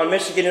Davis Tea on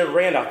Michigan and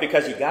Randolph,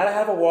 because you gotta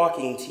have a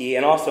walking tea,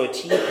 and also a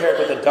tea paired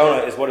with a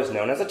donut is what is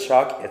known as a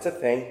chuck. It's a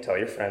thing, tell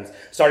your friends.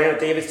 Starting at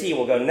Davis Tea,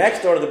 we'll go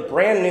next door to the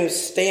brand new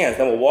Stands,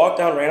 then we'll walk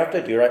down Randolph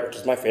to Do-Right, which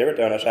is my favorite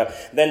donut shop,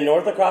 then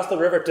north across the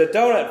river to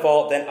Donut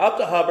Vault, then up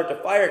to Hubbard to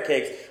Fire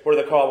Cakes, where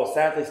the crawl will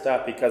sadly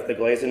stop because the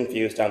Glazed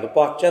Infused down the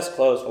block just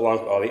closed along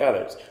with all the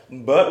others.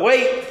 But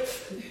wait!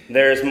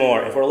 There's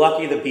more. If we're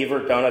lucky, the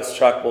Beaver Donuts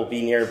truck will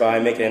be nearby,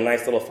 making a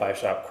nice little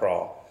 5-shop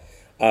crawl.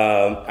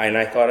 And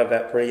I thought of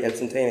that pretty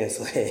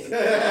instantaneously. 3,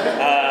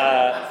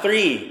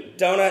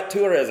 donut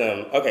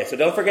tourism. Okay, so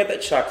don't forget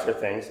that chucks are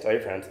things, tell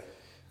your friends.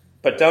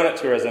 But donut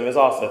tourism is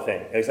also a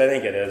thing. At least I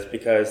think it is,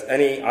 because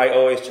I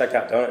always check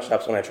out donut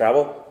shops when I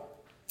travel.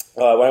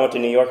 When I went to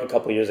New York a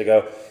couple years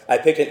ago, I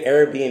picked an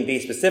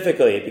Airbnb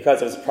specifically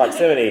because of its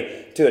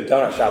proximity to a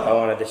donut shop I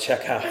wanted to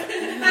check out.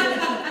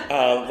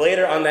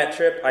 Later on that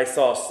trip, I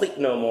saw Sleep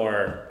No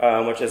More,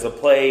 which is a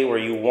play where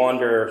you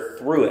wander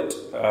through it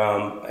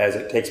as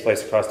it takes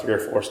place across 3 or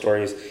 4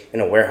 stories in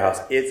a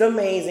warehouse. It's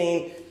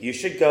amazing. You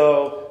should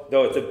go,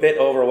 though it's a bit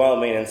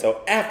overwhelming, and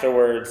so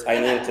afterwards, I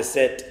needed to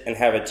sit and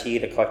have a tea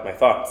to collect my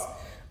thoughts.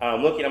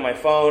 Looking at my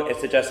phone, it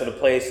suggested a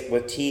place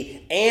with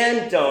tea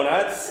and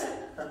donuts.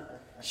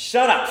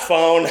 Shut up,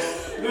 phone.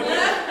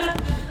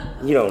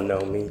 You don't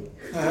know me.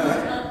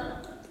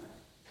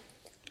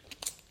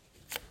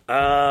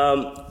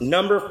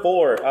 Number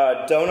 4,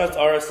 donuts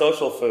are a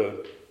social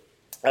food.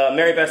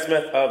 Mary Beth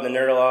Smith of the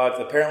Nerdologs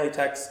apparently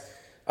texts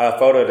a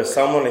photo to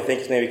someone, I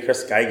think it's maybe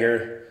Chris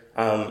Geiger,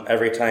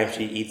 every time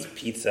she eats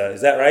pizza. Is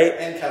that right?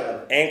 And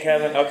Kevin. And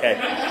Kevin?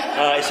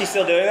 Okay. Is she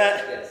still doing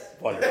that? Yes.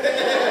 Wonderful.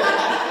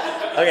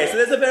 Okay, so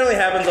this apparently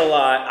happens a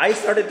lot. I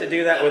started to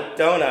do that with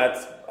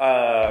donuts,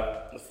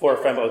 for a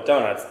friend with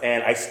donuts,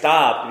 and I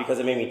stopped because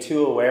it made me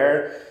too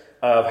aware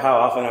of how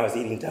often I was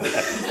eating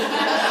donuts.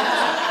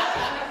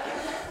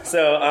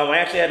 So I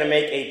actually had to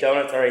make a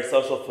donuts are a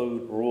social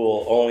food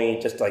rule, only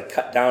just to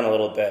cut down a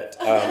little bit.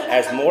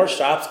 As more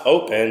shops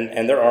open,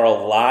 and there are a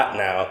lot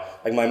now,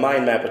 like my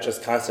mind map was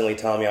just constantly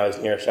telling me I was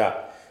near a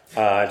shop,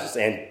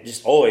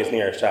 just always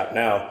near a shop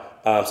now.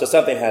 So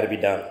something had to be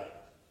done.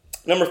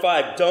 Number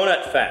 5,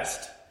 Donut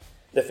Fest.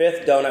 The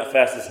 5th Donut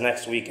Fest is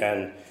next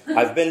weekend.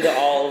 I've been to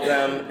all of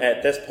them.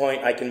 At this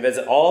point, I can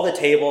visit all the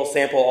tables,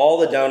 sample all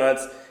the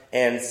donuts,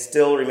 and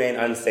still remain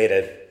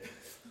unsated.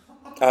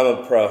 I'm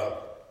a pro.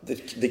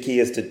 The key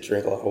is to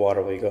drink a lot of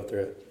water while you go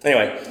through it.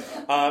 Anyway,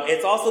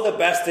 it's also the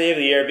best day of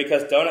the year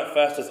because Donut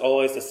Fest is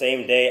always the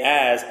same day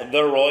as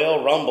the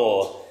Royal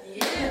Rumble,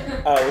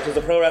 which is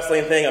a pro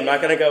wrestling thing. I'm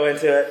not going to go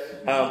into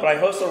it, but I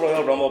host a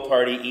Royal Rumble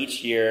party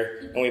each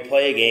year, and we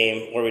play a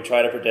game where we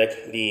try to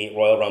predict the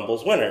Royal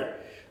Rumble's winner.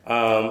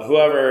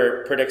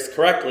 Whoever predicts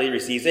correctly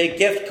receives a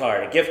gift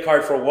card. A gift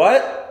card for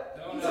what?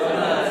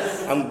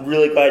 Donuts. I'm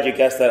really glad you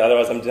guessed that,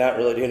 otherwise I'm not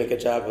really doing a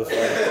good job of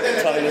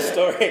telling the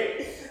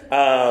story.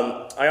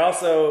 I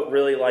also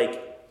really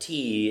like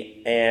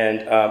tea,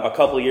 and a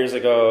couple years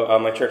ago,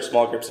 my church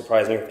small group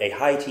surprised me with a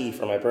high tea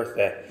for my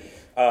birthday.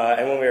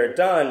 And when we were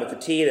done with the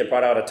tea, they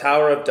brought out a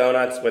tower of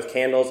donuts with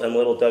candles and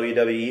little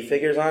WWE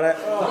figures on it.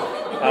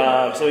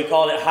 So we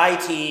called it high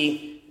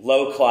tea,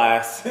 low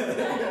class,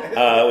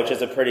 which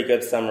is a pretty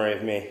good summary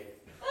of me.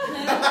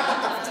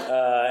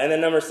 And then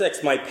number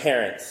 6, my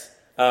parents.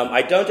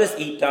 I don't just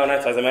eat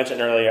donuts, as I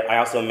mentioned earlier, I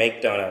also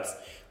make donuts.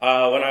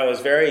 When I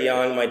was very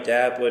young, my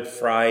dad would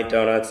fry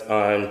donuts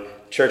on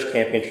church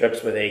camping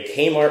trips with a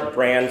Kmart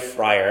brand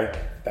fryer,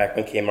 back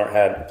when Kmart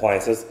had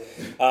appliances,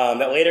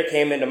 that later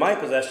came into my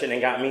possession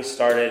and got me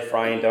started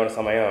frying donuts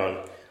on my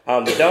own.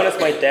 The donuts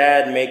my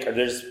dad makes are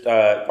just,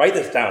 write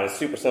this down, it's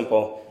super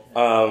simple.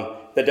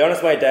 The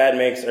donuts my dad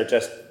makes are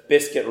just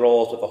biscuit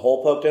rolls with a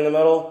hole poked in the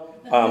middle,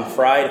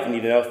 fried, if you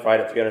need to know, fried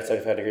at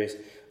 375 degrees,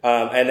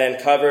 and then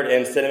covered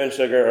in cinnamon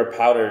sugar or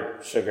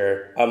powdered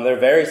sugar. They're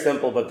very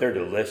simple, but they're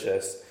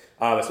delicious,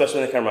 especially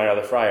when they come right out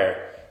of the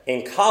fryer.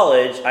 In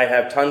college, I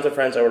have tons of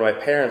friends over to my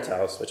parents'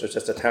 house, which was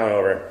just a town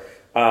over,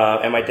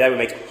 and my dad would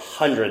make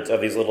hundreds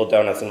of these little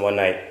donuts in one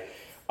night.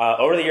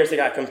 Over the years, it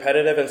got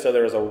competitive, and so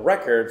there was a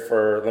record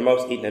for the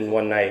most eaten in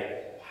one night.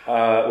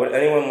 Would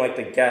anyone like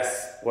to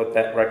guess what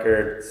that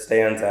record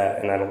stands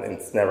at? And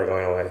it's never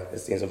going away. It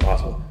seems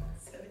impossible.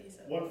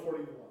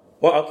 141.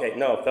 Well, okay,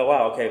 no,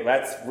 wow, okay,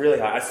 that's really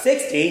high.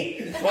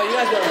 60? Well,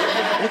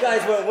 you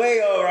guys went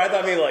way over. I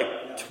thought maybe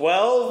like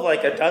 12,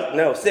 like a dozen.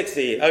 No,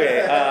 60.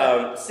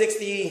 Okay,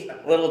 60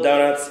 little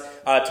donuts.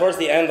 Towards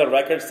the end, the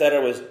record setter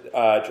was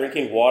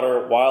drinking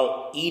water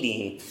while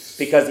eating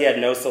because he had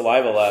no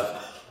saliva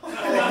left.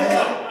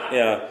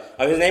 Yeah,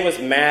 his name was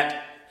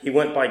Matt. He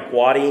went by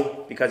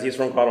Guati because he's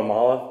from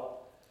Guatemala.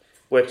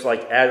 Which,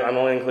 like, I'm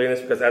only including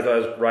this because as I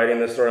was writing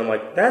this story, I'm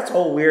like, that's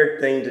a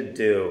weird thing to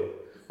do.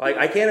 Like,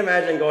 I can't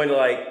imagine going to,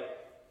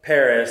 like,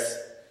 Paris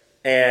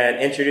and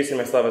introducing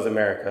myself as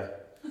America.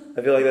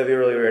 I feel like that'd be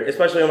really weird.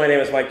 Especially when my name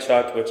is Mike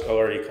Chuck, which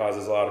already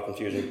causes a lot of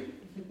confusion.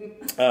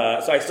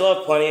 So I still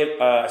have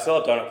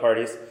donut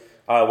parties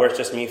where it's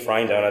just me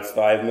frying donuts.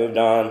 So I've moved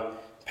on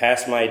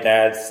past my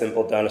dad's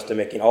simple donuts to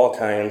making all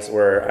kinds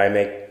where I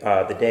make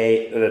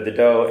the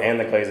dough and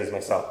the glazes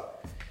myself.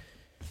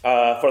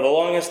 For the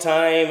longest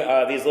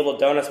time, these little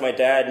donuts my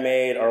dad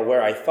made are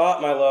where I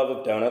thought my love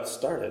of donuts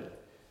started.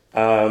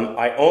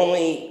 I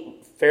only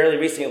fairly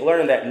recently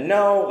learned that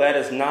no, that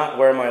is not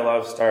where my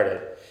love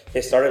started.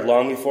 It started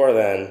long before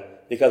then,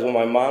 because when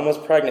my mom was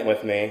pregnant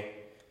with me,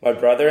 my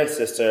brother and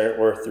sister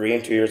were 3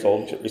 and 2 years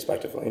old,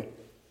 respectively.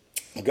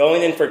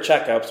 Going in for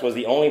checkups was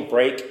the only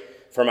break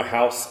from a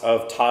house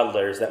of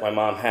toddlers that my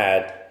mom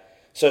had.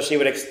 So she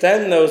would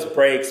extend those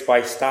breaks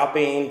by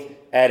stopping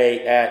at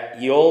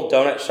Ye Olde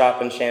Donut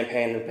Shop in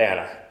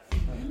Champaign-Urbana.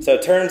 So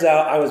it turns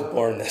out I was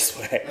born this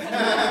way.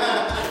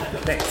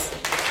 Thanks.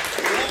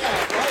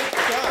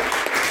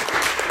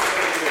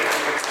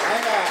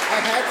 I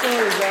had some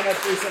of his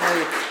donuts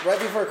recently. Right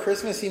before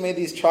Christmas, he made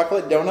these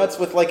chocolate donuts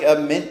with like a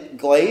mint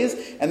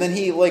glaze, and then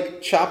he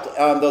like chopped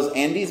those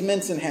Andes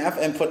mints in half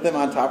and put them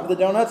on top of the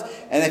donuts,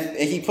 and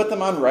he put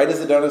them on right as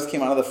the donuts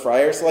came out of the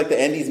fryer, so like the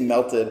Andes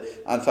melted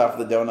on top of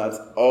the donuts.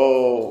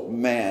 Oh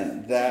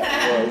man,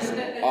 that was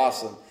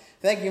awesome.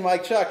 Thank you,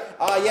 Mike Chuck.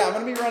 I'm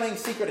going to be running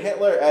Secret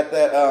Hitler at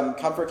that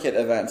Comfort Kit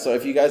event. So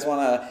if you guys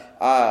want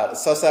to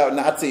suss out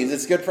Nazis,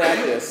 it's good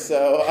practice.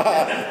 So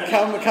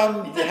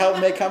come help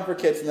make Comfort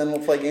Kits, and then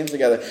we'll play games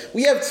together.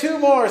 We have 2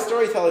 more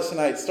storytellers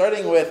tonight,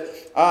 starting with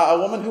a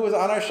woman who was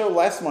on our show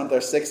last month, our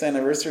 6th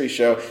anniversary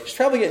show. She's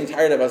probably getting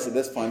tired of us at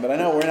this point, but I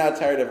know we're not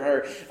tired of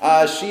her.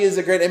 She is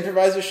a great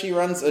improviser. She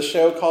runs a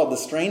show called The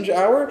Strange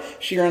Hour.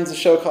 She runs a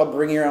show called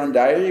Bring Your Own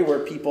Diary, where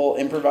people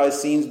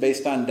improvise scenes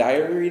based on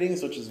diary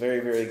readings, which is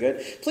very, very good.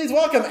 Please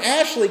welcome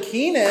Ashley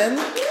Keenan.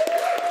 Are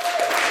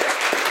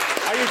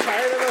you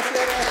tired of us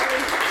yet, Ashley?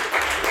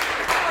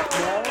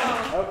 No?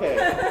 Okay.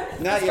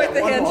 Not yet.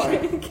 One more.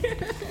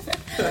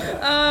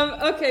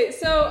 Okay,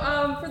 so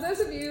for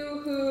those of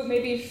you who may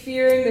be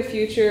fearing the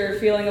future,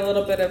 feeling a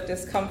little bit of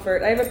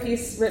discomfort, I have a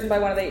piece written by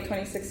one of the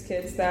 826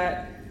 kids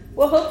that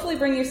will hopefully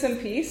bring you some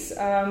peace.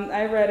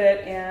 I read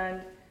it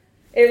and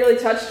it really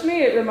touched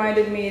me. It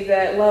reminded me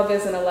that love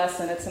isn't a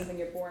lesson, it's something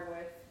you're born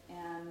with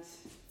and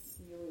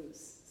you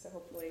lose. So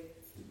hopefully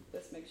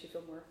this makes you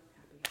feel more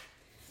happy.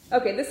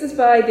 Okay, this is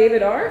by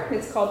David R.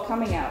 It's called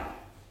Coming Out.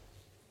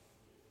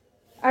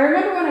 I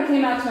remember when I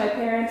came out to my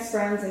parents,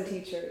 friends, and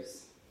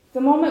teachers. The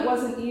moment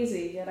wasn't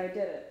easy, yet I did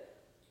it.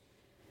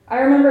 I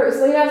remember it was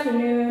late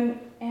afternoon,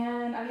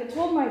 and I had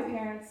told my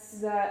parents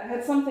that I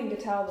had something to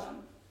tell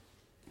them.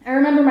 I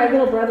remember my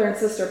little brother and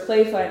sister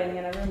play fighting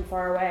in a room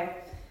far away.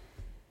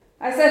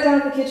 I sat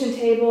down at the kitchen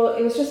table.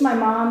 It was just my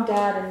mom,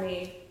 dad, and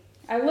me.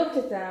 I looked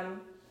at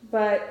them,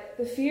 but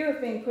the fear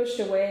of being pushed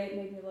away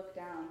made me look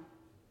down.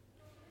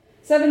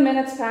 7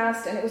 minutes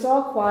passed, and it was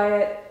all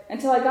quiet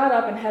until I got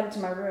up and headed to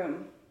my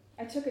room.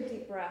 I took a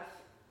deep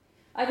breath.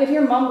 I could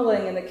hear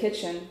mumbling in the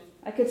kitchen.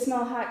 I could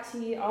smell hot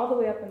tea all the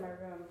way up in my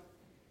room.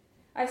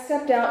 I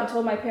stepped out and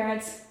told my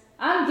parents,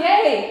 "I'm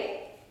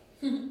gay!"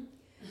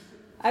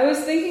 I was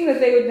thinking that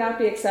they would not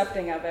be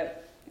accepting of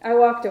it. I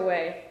walked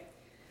away.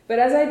 But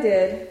as I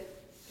did,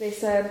 they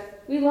said,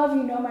 "We love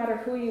you no matter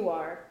who you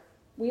are.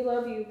 We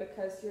love you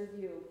because you're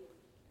you."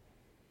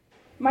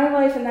 My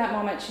life in that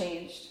moment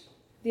changed.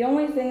 The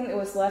only thing that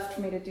was left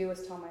for me to do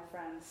was tell my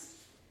friends.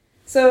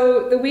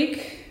 So the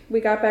week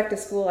we got back to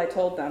school, I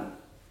told them.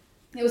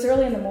 It was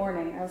early in the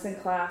morning. I was in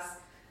class.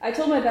 I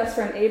told my best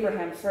friend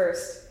Abraham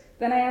first.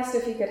 Then I asked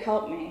if he could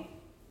help me.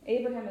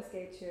 Abraham is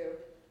gay too.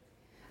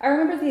 I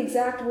remember the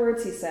exact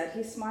words he said.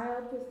 He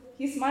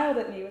smiled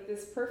at me with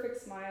this perfect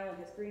smile in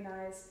his green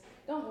eyes.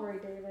 "Don't worry,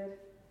 David.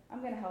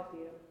 I'm going to help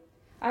you.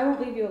 I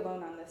won't leave you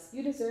alone on this.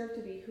 You deserve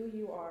to be who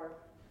you are."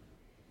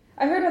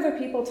 I heard other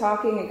people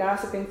talking and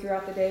gossiping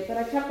throughout the day, but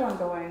I kept on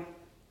going.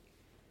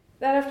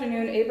 That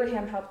afternoon,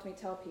 Abraham helped me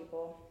tell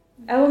people.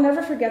 I will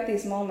never forget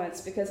these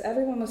moments because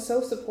everyone was so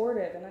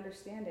supportive and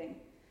understanding.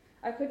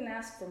 I couldn't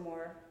ask for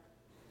more.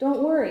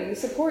 "Don't worry, we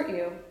support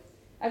you.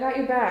 I got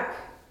your back."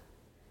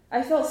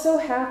 I felt so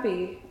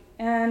happy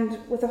and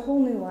with a whole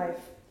new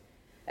life.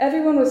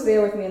 Everyone was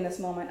there with me in this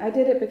moment. I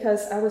did it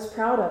because I was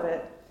proud of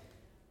it.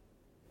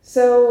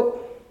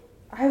 So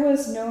I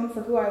was known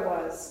for who I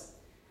was.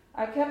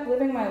 I kept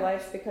living my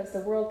life because the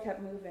world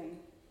kept moving.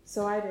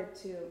 So I did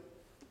too.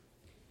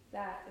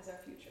 That is our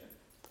future.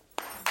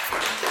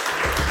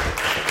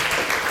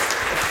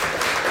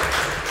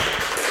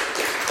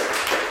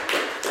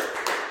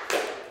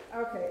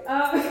 Okay,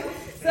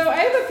 so I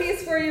have a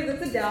piece for you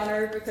that's a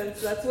downer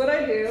because that's what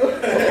I do.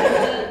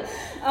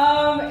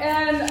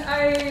 And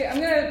I'm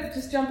going to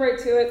just jump right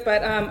to it,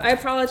 but I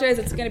apologize,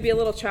 it's going to be a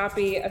little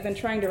choppy. I've been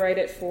trying to write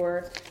it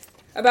for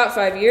about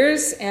 5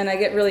 years, and I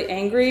get really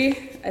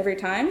angry every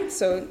time,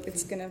 so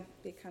it's going to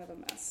be kind of a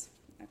mess.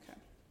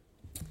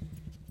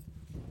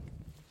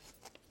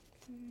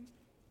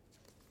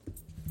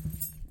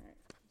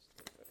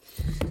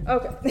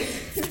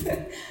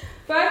 Okay.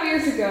 5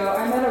 years ago,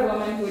 I met a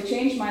woman who would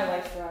change my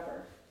life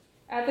forever.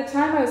 At the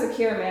time, I was a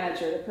care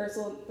manager,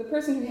 the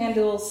person who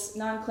handles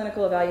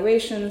non-clinical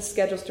evaluations,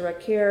 schedules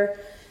direct care,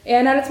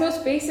 and at its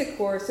most basic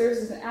core, serves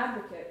as an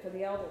advocate for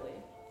the elderly.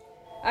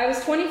 I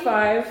was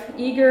 25,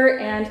 eager,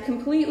 and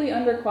completely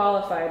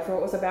underqualified for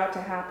what was about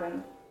to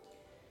happen.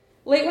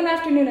 Late one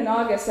afternoon in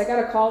August, I got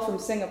a call from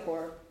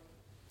Singapore.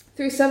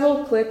 Through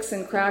several clicks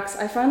and cracks,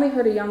 I finally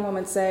heard a young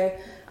woman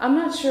say, "I'm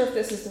not sure if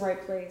this is the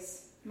right place.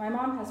 My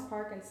mom has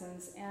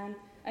Parkinson's, and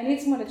I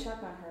need someone to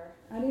check on her.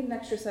 I need an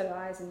extra set of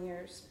eyes and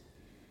ears."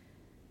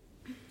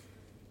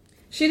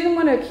 She didn't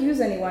want to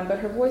accuse anyone, but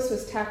her voice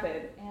was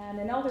tepid, and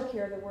in elder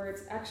care, the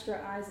words "extra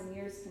eyes and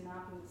ears"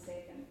 cannot be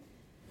mistaken.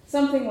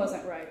 Something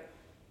wasn't right.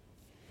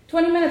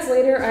 20 minutes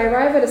later, I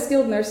arrive at a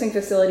skilled nursing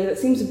facility that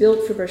seems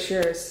built for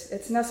brochures.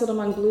 It's nestled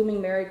among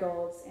blooming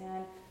marigolds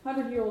and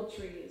 100-year-old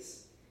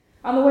trees.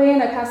 On the way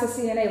in, I pass a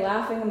CNA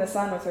laughing in the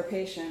sun with her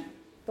patient.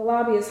 The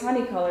lobby is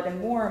honey-colored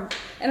and warm,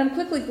 and I'm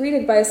quickly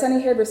greeted by a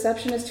sunny-haired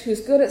receptionist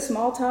who's good at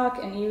small talk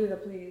and eager to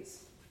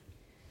please.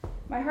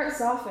 My heart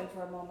softened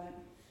for a moment.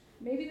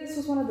 Maybe this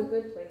was one of the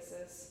good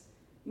places.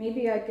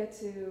 Maybe I'd get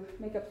to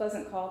make a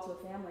pleasant call to a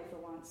family for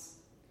once.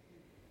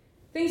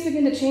 Things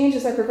begin to change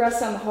as I progress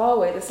down the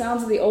hallway. The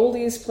sounds of the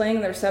oldies playing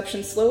in the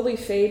reception slowly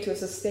fade to a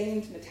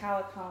sustained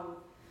metallic hum.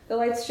 The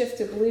lights shift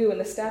to blue, and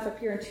the staff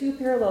appear in two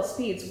parallel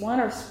speeds. One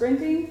are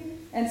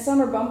sprinting, and some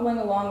are bumbling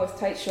along with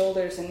tight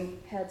shoulders and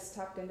heads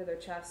tucked into their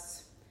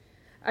chests.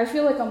 I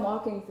feel like I'm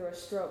walking through a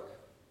stroke.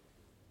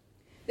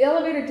 The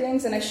elevator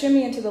dings, and I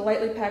shimmy into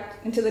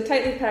the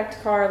tightly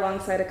packed car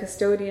alongside a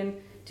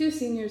custodian, 2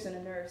 seniors, and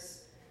a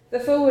nurse. The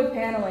faux wood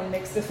paneling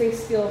makes the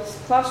face feel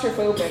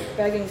claustrophobic,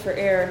 begging for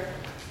air.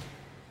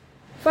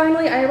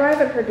 Finally, I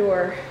arrive at her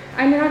door.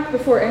 I knock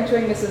before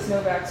entering Mrs.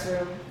 Novak's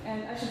room,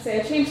 and I should say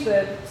I changed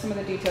some of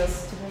the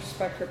details to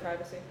respect her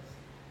privacy.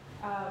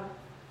 I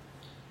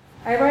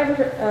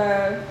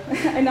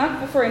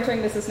knock before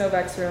entering Mrs.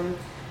 Novak's room.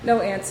 No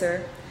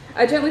answer.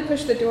 I gently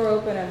push the door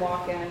open and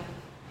walk in.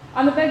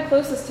 On the bed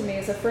closest to me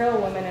is a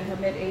frail woman in her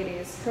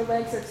mid-80s. Her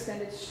legs are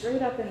extended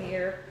straight up in the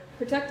air,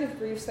 protective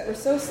briefs that were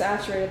so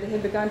saturated they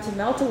had begun to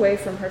melt away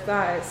from her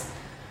thighs.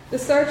 The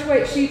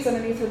starch-white sheets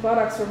underneath her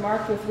buttocks were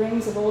marked with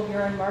rings of old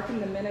urine,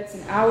 marking the minutes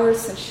and hours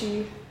since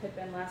she had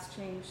been last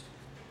changed.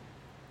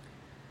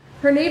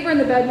 Her neighbor in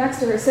the bed next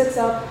to her sits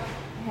up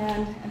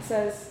and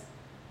says,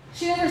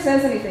 "She never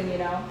says anything, you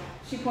know."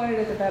 She pointed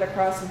at the bed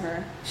across from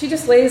her. "She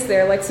just lays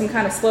there like some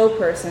kind of slow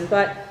person,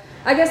 but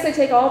I guess they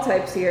take all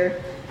types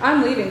here.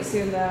 I'm leaving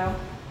soon, though.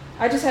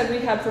 I just had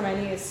rehab for my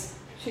knees."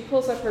 She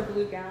pulls up her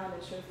blue gown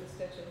and shows the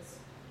stitches.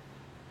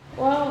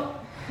 "Well,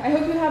 I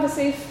hope you have a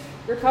safe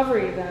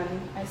recovery,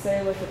 then," I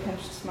say with a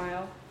pinched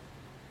smile.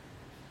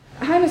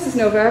 "Hi, Mrs.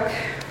 Novak,"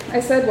 I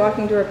said,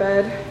 walking to her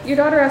bed. "Your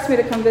daughter asked me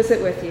to come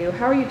visit with you.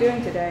 How are you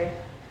doing today?"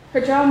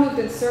 Her jaw moved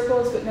in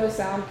circles, but no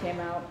sound came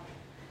out.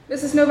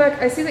 "Mrs.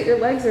 Novak, I see that your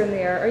legs are in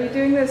the air. Are you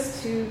doing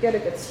this to get a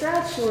good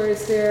stretch, or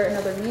is there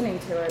another meaning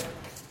to it?"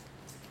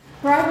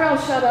 Her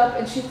eyebrows shut up,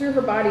 and she threw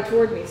her body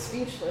toward me,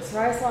 speechless.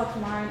 Her eyes locked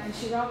mine, and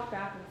she rocked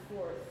back and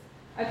forth.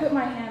 I put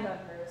my hand on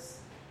hers.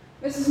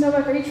 "Mrs.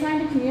 Novak, are you trying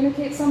to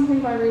communicate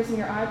something by raising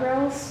your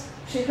eyebrows?"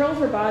 She hurled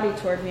her body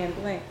toward me and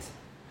blinked.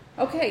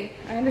 "Okay,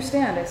 I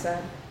understand," I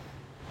said.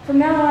 "From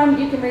now on,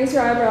 you can raise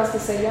your eyebrows to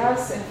say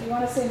yes, and if you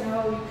want to say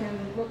no, you can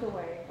look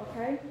away,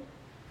 okay?"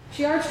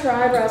 She arched her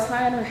eyebrows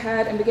high on her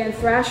head and began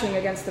thrashing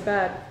against the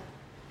bed.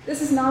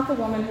 This is not the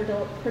woman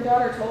her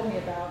daughter told me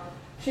about.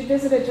 She'd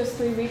visited just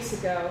 3 weeks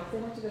ago. They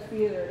went to the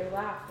theater, they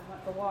laughed, and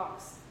went for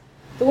walks.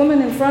 The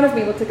woman in front of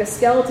me looked like a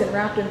skeleton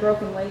wrapped in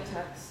broken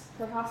latex.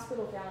 Her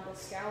hospital gown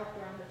was scalloped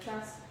around her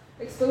chest,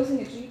 exposing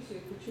a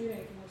G-tube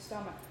protruding from her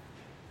stomach.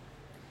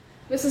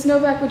 Mrs.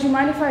 Novak, would you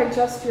mind if I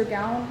adjust your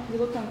gown? You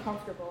look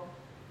uncomfortable.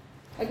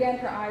 Again,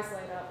 her eyes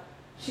light up.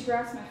 She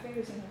grasps my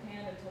fingers in her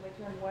hand until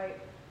they turn white.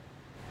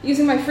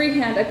 Using my free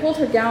hand, I pulled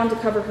her gown to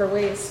cover her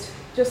waist.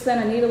 Just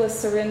then, a needleless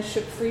syringe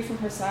shook free from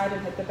her side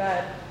and hit the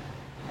bed.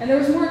 And there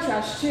was more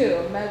trash,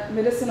 too, a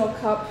medicinal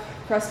cup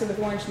crusted with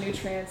orange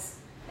nutrients,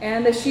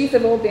 and the sheath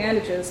of old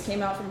bandages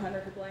came out from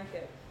under her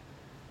blanket.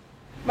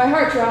 My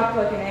heart dropped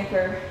like an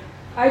anchor.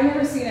 I'd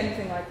never seen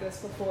anything like this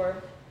before.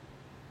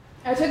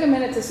 I took a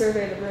minute to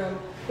survey the room.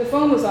 The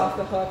phone was off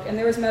the hook, and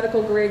there was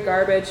medical-grade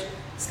garbage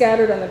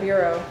scattered on the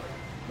bureau.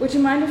 Would you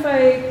mind if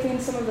I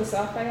cleaned some of this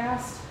up, I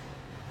asked.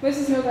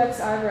 Mrs. Novak's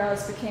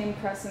eyebrows became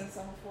crescents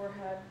on her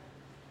forehead.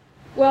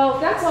 Well,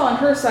 that's all on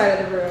her side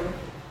of the room,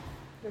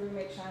 the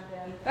roommate chimed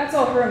in. That's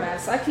all her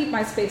mess. I keep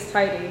my space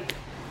tidy.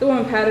 The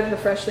woman patted her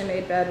freshly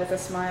made bed with a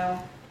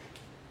smile.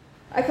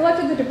 I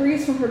collected the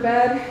debris from her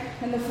bed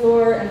and the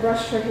floor and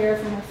brushed her hair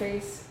from her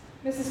face.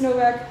 Mrs.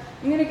 Novak,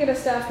 I'm going to get a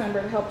staff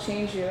member to help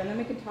change you, and then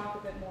we can talk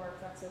a bit more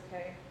if that's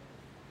okay.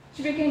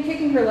 She began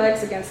kicking her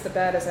legs against the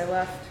bed as I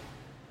left.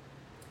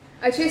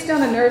 I chased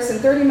down a nurse, and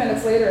 30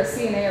 minutes later a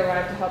CNA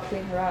arrived to help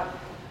clean her up.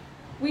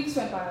 Weeks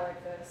went by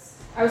like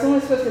this. I was only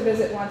supposed to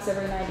visit once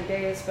every 90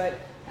 days, but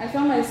I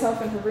found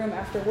myself in her room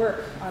after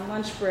work, on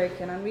lunch break,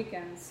 and on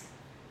weekends.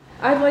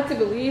 I'd like to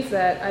believe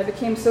that I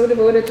became so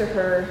devoted to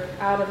her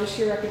out of the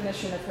sheer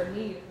recognition of her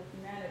need for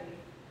humanity.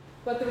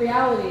 But the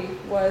reality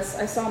was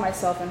I saw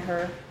myself in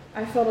her.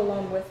 I felt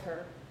alone with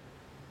her.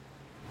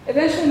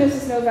 Eventually,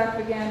 Mrs. Novak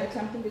began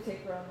attempting to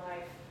take her own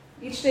life.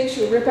 Each day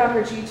she would rip out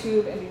her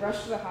G-tube and be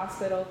rushed to the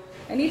hospital,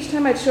 and each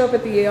time I'd show up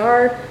at the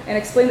ER and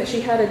explain that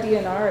she had a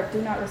DNR, a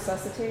do not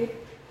resuscitate,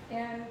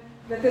 and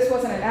that this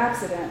wasn't an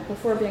accident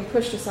before being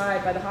pushed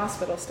aside by the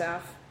hospital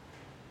staff.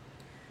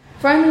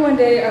 Finally, one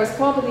day, I was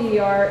called to the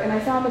ER, and I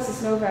found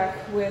Mrs. Novak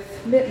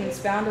with mittens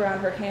bound around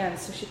her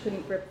hands so she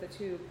couldn't grip the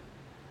tube.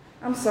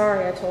 I'm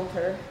sorry, I told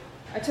her.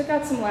 I took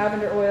out some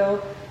lavender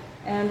oil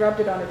and rubbed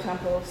it on her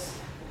temples.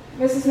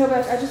 Mrs.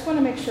 Novak, I just want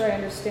to make sure I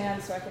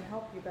understand so I can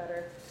help you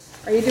better.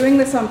 Are you doing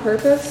this on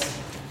purpose?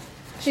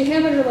 She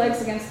hammered her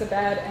legs against the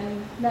bed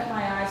and met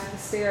my eyes with a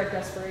stare of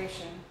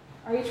desperation.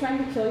 Are you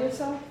trying to kill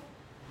yourself?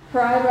 Her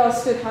eyebrows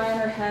stood high on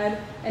her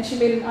head, and she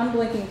made an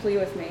unblinking plea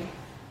with me.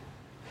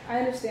 I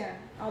understand.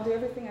 I'll do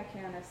everything I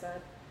can, I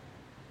said.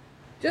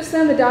 Just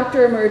then, the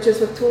doctor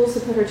emerges with tools to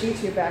put her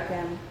G-tube back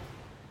in.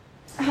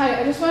 Hi,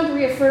 I just wanted to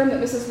reaffirm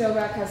that Mrs.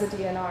 Novak has a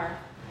DNR.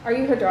 Are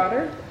you her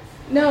daughter?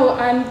 No,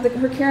 I'm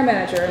her care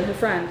manager and her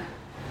friend.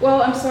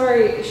 Well, I'm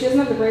sorry, she doesn't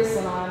have the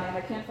bracelet on, and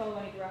I can't follow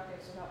any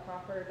directives without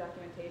proper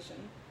documentation.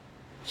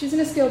 She's in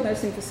a skilled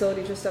nursing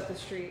facility just up the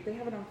street. They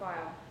have it on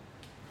file.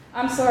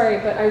 I'm sorry,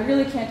 but I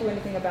really can't do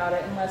anything about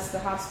it unless the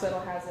hospital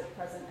has it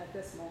present at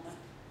this moment.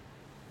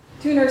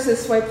 Two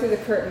nurses swipe through the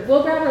curtain.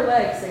 We'll grab her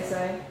legs, they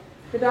say.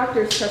 The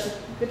doctor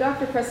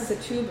presses a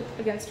tube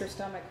against her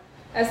stomach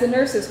as the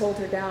nurses hold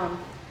her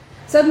down.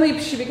 Suddenly,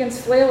 she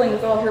begins flailing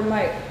with all her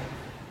might.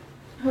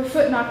 Her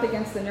foot knocked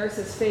against the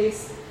nurse's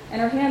face,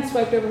 and her hand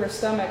swiped over her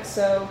stomach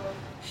so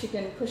she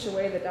can push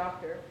away the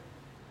doctor.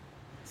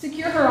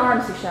 Secure her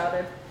arms, he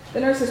shouted. The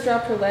nurses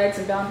dropped her legs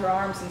and bound her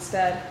arms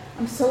instead.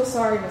 I'm so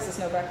sorry, Mrs.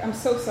 Novak. I'm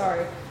so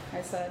sorry,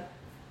 I said.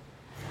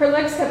 Her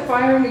legs kept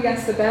firing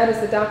against the bed as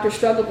the doctor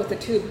struggled with the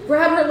tube.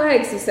 Grab her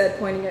legs, he said,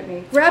 pointing at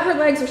me. Grab her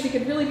legs or she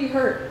could really be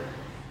hurt.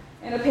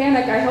 In a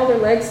panic, I held her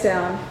legs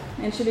down,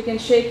 and she began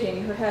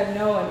shaking, her head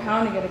no and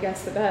pounding it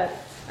against the bed.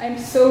 I'm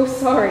so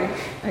sorry,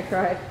 I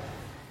cried.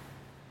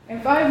 In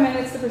 5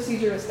 minutes, the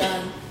procedure was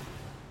done.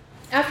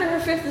 After her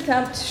 5th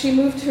attempt, she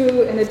moved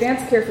to an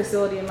advanced care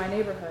facility in my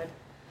neighborhood.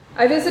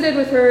 I visited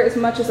with her as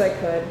much as I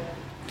could.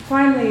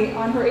 Finally,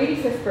 on her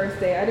 85th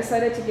birthday, I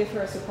decided to give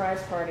her a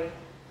surprise party.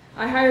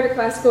 I hired a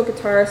classical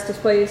guitarist to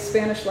play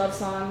Spanish love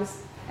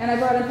songs, and I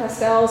brought in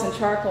pastels and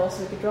charcoal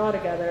so we could draw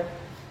together.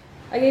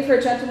 I gave her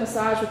a gentle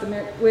massage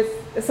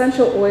with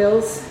essential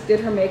oils, did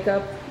her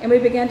makeup, and we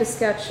began to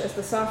sketch as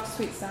the soft,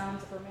 sweet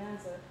sounds of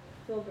romanza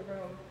filled the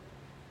room.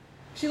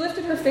 She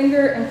lifted her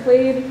finger and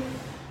played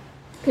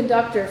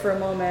conductor for a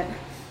moment,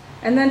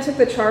 and then took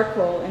the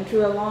charcoal and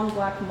drew a long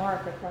black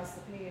mark across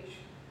the page.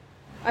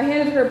 I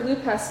handed her a blue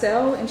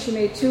pastel, and she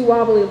made 2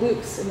 wobbly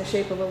loops in the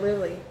shape of a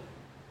lily.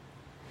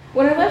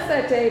 When I left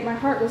that day, my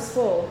heart was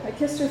full. I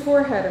kissed her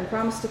forehead and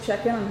promised to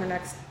check in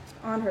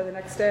on her the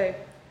next day.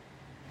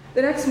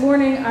 The next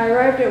morning, I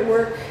arrived at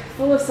work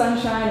full of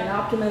sunshine and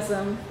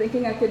optimism,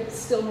 thinking I could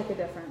still make a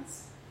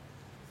difference.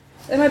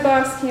 Then my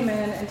boss came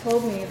in and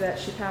told me that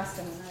she passed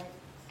in the night.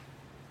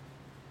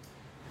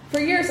 For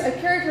years, I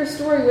carried her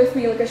story with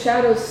me like a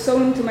shadow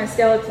sewn to my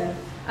skeleton.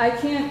 I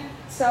can't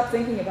stop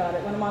thinking about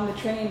it when I'm on the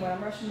train, when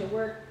I'm rushing to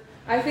work.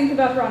 I think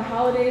about her on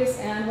holidays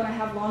and when I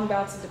have long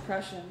bouts of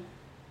depression.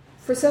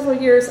 For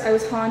several years, I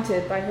was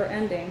haunted by her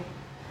ending.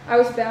 I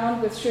was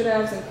bound with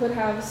should-haves and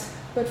could-haves,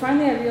 but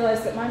finally I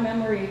realized that my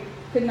memory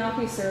could not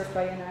be served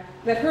by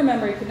her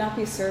memory could not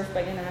be served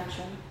by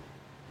inaction.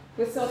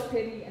 With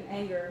self-pity and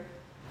anger,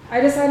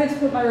 I decided to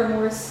put my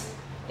remorse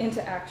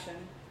into action.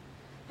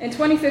 In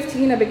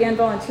 2015, I began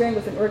volunteering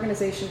with an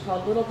organization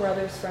called Little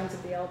Brothers Friends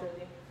of the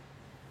Elderly.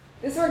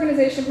 This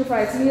organization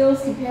provides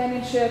meals,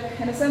 companionship,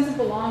 and a sense of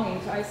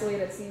belonging to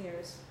isolated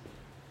seniors.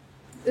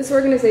 This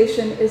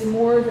organization is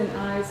more than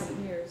eyes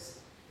and ears.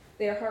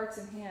 They are hearts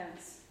and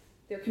hands.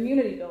 They're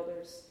community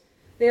builders.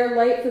 They are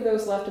light for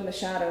those left in the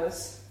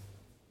shadows.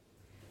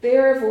 They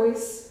are a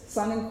voice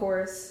sung in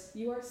chorus.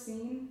 You are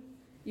seen,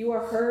 you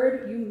are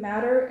heard, you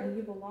matter, and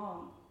you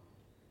belong.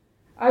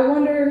 I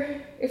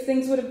wonder if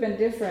things would have been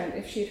different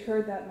if she'd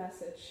heard that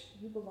message.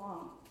 You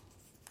belong.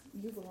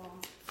 You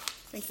belong.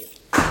 Thank you.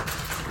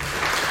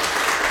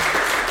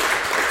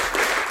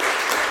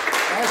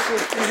 Thanks for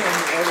tuning,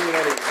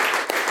 everybody.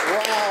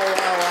 Wow.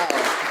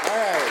 All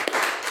right.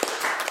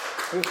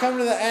 We've come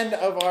to the end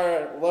of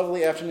our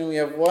lovely afternoon. We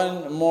have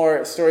one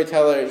more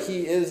storyteller.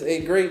 He is a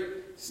great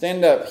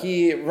stand-up.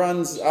 He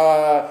runs,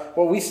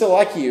 We Still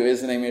Like You is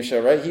the name of your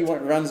show, right? He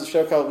runs a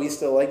show called We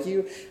Still Like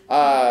You.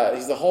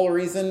 He's the whole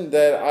reason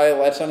that I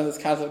latched onto this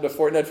concept of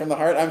Fortnight from the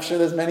Heart. I'm sure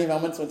there's many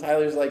moments when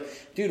Tyler's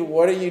like, dude,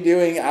 what are you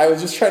doing? I was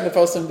just trying to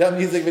post some dumb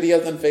music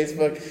videos on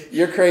Facebook.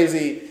 You're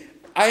crazy.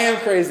 I am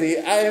crazy.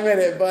 I admit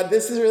it. But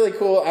this is really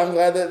cool. I'm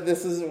glad that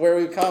this is where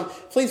we've come.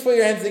 Please put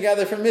your hands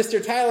together for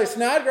Mr. Tyler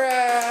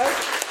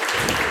Snodgrass.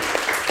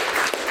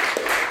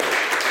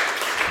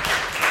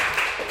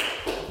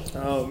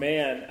 Oh,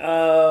 man.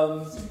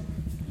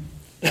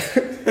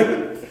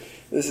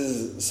 This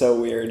is so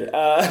weird,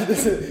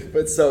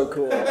 but so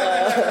cool.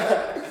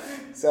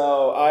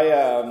 So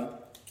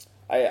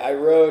I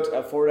wrote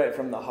a Fortnight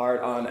from the Heart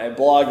on a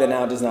blog that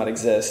now does not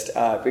exist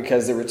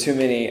because there were too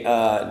many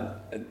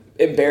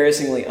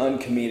embarrassingly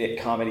uncomedic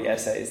comedy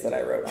essays that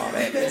I wrote on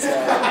it. So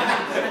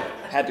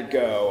had to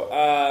go.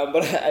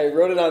 But I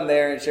wrote it on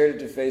there and shared it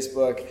to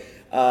Facebook.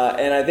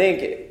 And I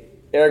think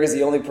Eric is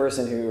the only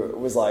person who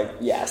was like,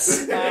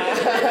 yes.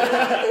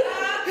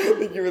 I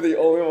think you were the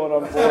only one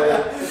on board.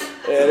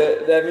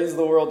 And that means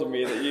the world to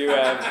me that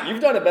you've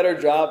done a better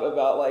job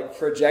about like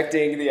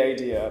projecting the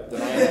idea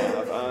than I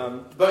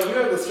have. But you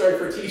have the story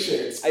for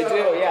t-shirts. I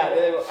do,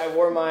 yeah. I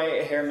wore my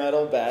hair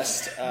metal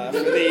vest for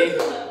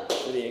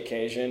the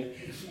occasion.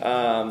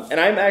 And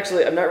I'm not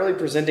really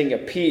presenting a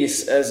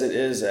piece as it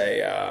is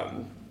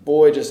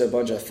just a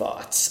bunch of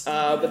thoughts.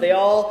 But they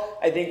all,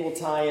 I think, will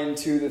tie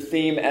into the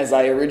theme as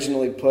I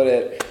originally put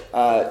it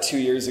 2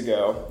 years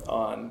ago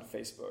on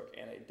Facebook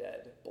and a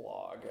dead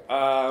blog.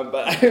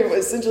 But I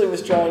essentially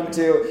was trying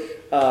to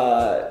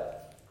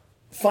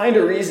find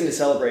a reason to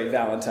celebrate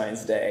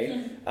Valentine's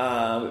Day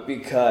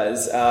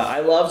because I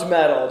loved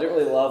metal. I didn't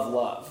really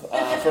love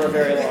for a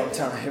very long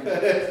time.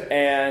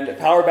 And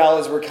power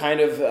ballads were kind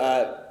of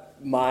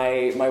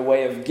my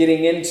way of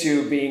getting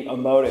into being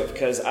emotive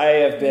because I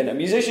have been a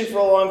musician for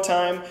a long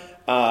time.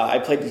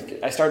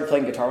 I started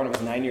playing guitar when I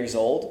was 9 years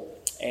old,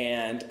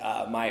 and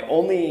my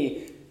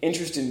only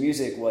interest in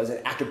music was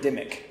an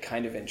academic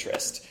kind of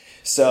interest.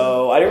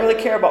 So I didn't really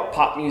care about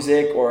pop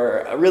music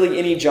or really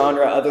any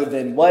genre other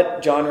than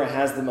what genre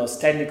has the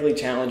most technically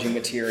challenging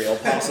material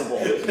possible.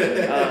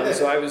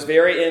 So I was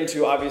very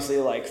into, obviously,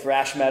 like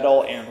thrash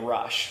metal and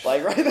Rush.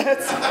 Like, right,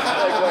 that's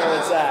like where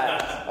it's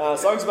at.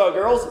 Songs about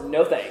girls?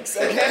 No thanks.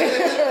 Okay?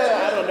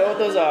 I don't know what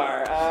those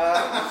are.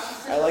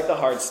 I like the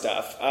hard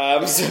stuff.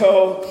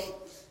 So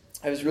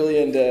I was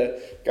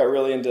got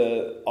really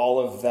into all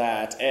of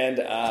that.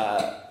 And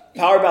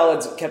power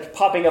ballads kept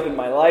popping up in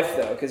my life,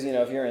 though, because,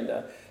 if you're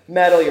into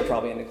metal, you're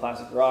probably into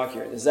classic rock,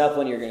 you're into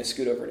Zeppelin, you're going to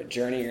scoot over to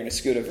Journey, you're going to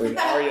scoot over to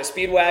REO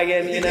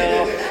Speedwagon,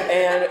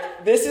 and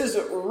this is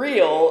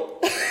real.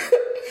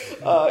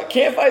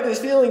 Can't Fight This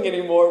Feeling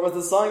Anymore was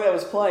the song that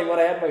was playing when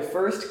I had my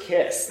first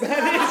kiss. That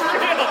is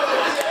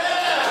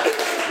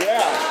real.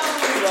 Yeah.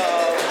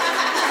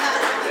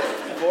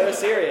 So, more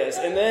serious.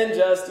 And then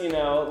just,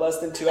 less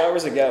than 2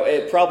 hours ago,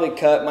 it probably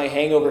cut my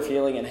hangover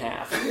feeling in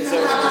half.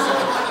 So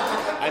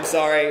I'm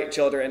sorry,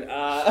 children. And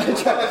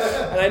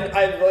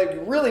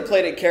I've really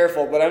played it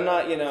careful, but I'm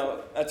not,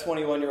 a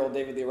 21-year-old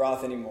David Lee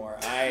Roth anymore.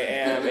 I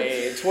am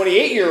a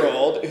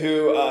 28-year-old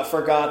who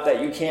forgot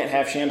that you can't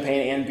have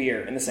champagne and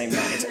beer in the same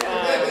night.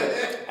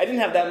 I didn't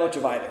have that much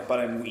of either, but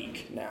I'm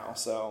weak now,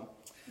 so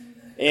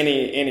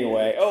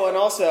anyway. Oh, and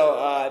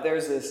also,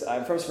 there's this,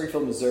 I'm from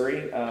Springfield,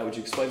 Missouri, which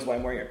explains why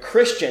I'm wearing a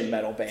Christian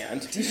metal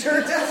band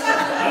t-shirt.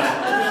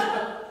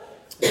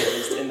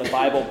 In the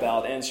Bible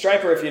Belt. And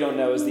Stryper, if you don't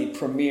know, is the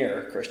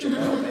premier Christian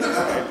metal band.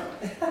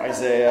 Right?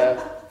 Isaiah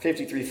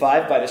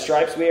 53:5, by the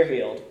stripes we are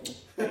healed.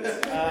 They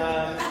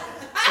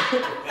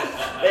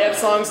have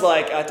songs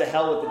like To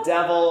Hell with the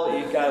Devil.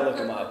 You've got to look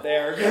them up. They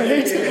are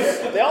great.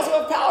 They also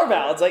have power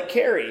ballads like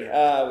Carrie,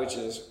 which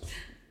is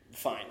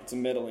fine. It's a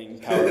middling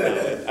power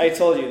ballad. I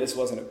told you this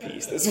wasn't a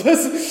piece. This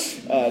was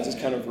just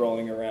kind of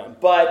rolling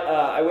around. But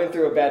I went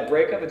through a bad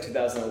breakup in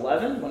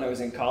 2011 when I was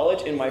in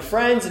college, and my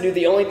friends knew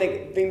the only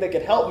thing that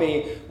could help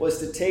me was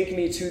to take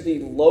me to the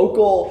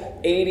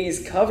local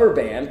 80s cover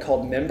band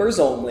called Members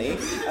Only,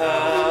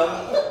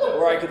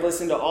 where I could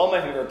listen to all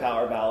my favorite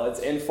power ballads,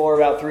 and for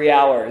about 3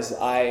 hours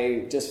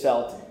I just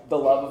felt the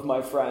love of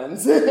my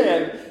friends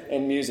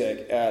and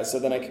music. So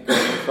then I could go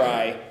and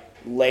cry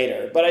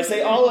later. But I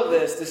say all of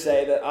this to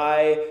say that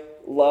I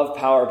love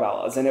power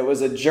ballads, and it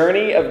was a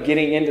journey of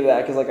getting into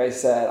that because, like I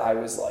said, I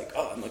was like,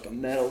 oh, I'm like a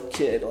metal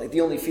kid. Like,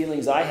 the only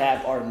feelings I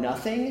have are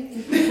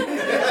nothing.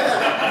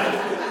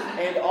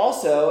 And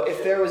also,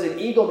 if there was an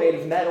eagle made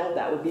of metal,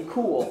 that would be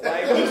cool.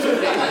 Like, those were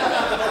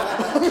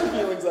the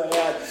feelings I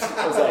had.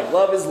 I was like,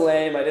 love is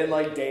lame. I didn't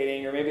like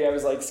dating, or maybe I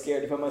was like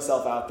scared to put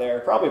myself out there.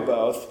 Probably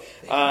both.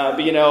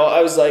 But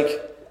I was like,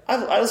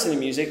 I listen to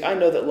music. I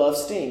know that love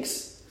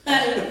stinks.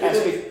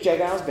 Ask Jack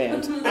Allen's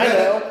band. I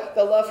know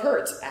that love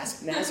hurts.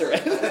 Ask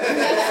Nazareth.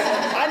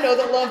 I know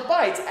that love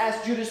bites.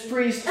 Ask Judas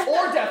Priest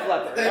or Def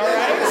Leppard. All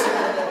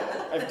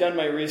right? I've done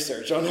my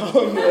research on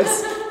all of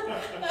this.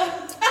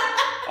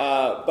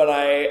 But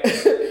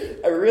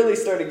I really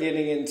started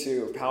getting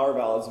into power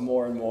ballads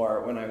more and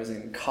more when I was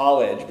in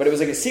college. But it was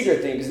like a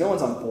secret thing because no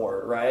one's on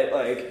board, right?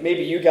 Like,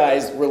 maybe you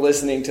guys were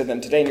listening to them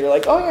today and you're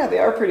like, oh yeah, they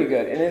are pretty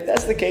good. And if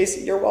that's the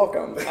case, you're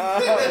welcome.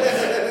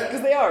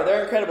 Because they are.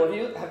 They're incredible.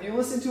 Have you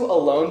listened to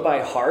Alone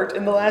by Heart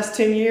in the last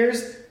 10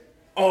 years?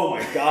 Oh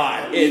my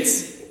God.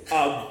 It's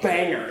a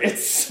banger.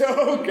 It's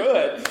so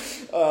good.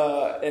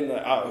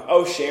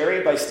 Oh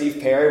Sherry by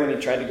Steve Perry when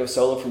he tried to go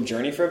solo from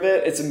Journey for a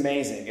bit. It's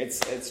amazing.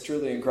 It's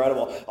truly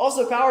incredible.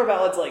 Also, power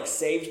ballads like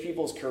saved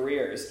people's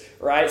careers,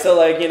 right? So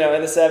like, in the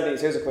 70s,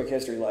 here's a quick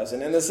history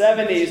lesson. In the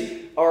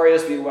 70s, REO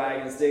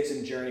Speedwagon, Styx,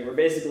 and Journey were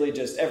basically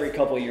just every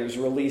couple of years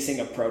releasing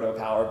a proto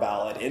power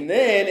ballad. And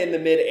then in the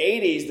mid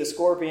 80s, the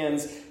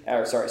Scorpions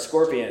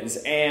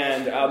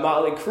and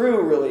Motley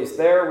Crue released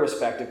their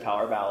respective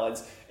power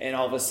ballads. And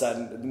all of a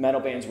sudden, the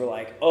metal bands were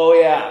like, oh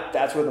yeah,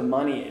 that's where the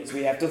money is.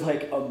 We have to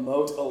like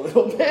emote a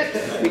little bit.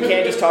 We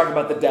can't just talk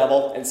about the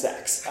devil and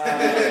sex. We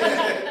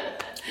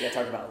gotta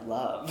talk about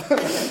love.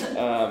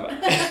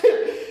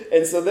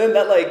 And so then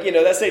that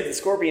that saved the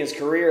Scorpions'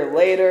 career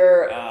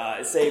later.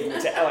 It saved,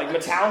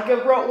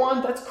 Metallica wrote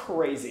one. That's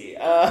crazy.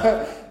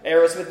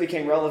 Aerosmith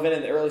became relevant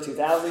in the early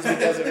 2000s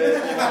because of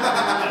it.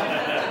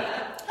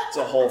 It's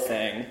a whole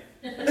thing.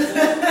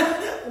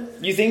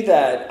 You think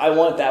that I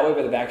Want It That Way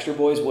by the Backstreet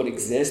Boys would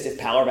exist if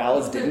power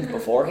ballads didn't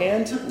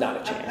beforehand? Not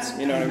a chance.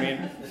 You know what I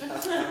mean?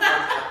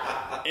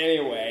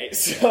 Anyway,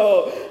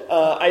 so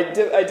I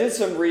did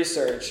some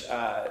research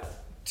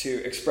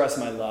to express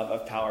my love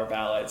of power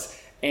ballads,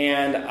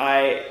 and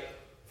I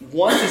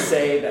want to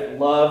say that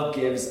love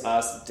gives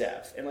us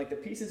depth. And like the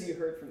pieces you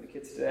heard from the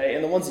kids today,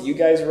 and the ones that you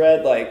guys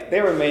read, like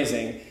they were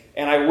amazing.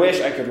 And I wish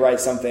I could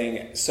write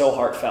something so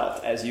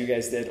heartfelt as you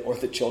guys did or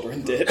the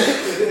children did.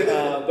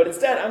 But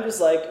instead, I'm just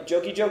like,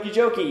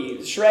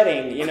 jokey,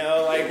 shredding,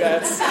 like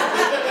that's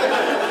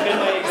been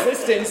my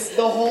existence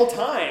the whole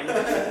time.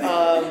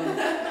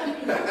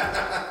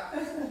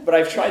 But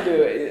I've tried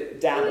to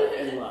dabble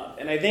in love,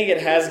 and I think it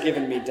has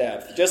given me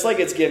depth. Just like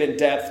it's given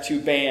depth to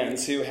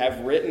bands who have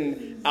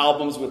written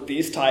albums with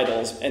these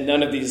titles, and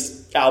none of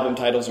these album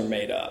titles are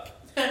made up.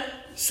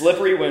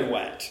 Slippery When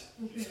Wet.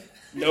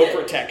 No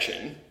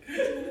Protection.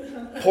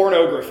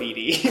 Porno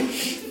Graffiti.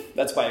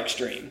 That's by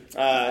Extreme.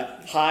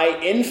 High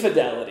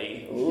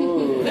Infidelity.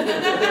 Ooh.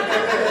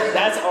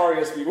 That's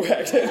REO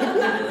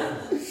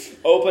Speedwagon.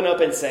 Open Up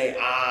and Say,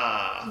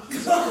 ah.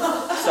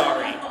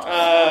 Sorry.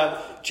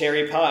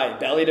 Cherry Pie,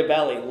 Belly to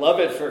Belly, Love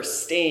It for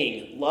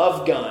Sting,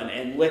 Love Gun,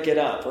 and Lick It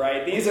Up,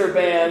 right? These are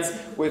bands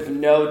with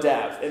no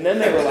depth. And then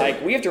they were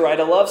like, we have to write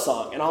a love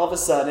song. And all of a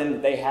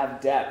sudden, they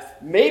have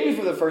depth. Maybe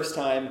for the first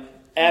time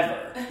ever.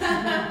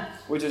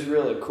 Which is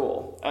really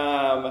cool.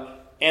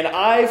 And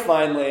I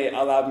finally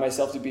allowed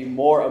myself to be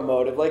more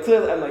emotive. Like,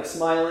 clearly I'm like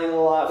smiling a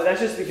lot, but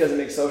that's just because it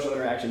makes social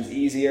interactions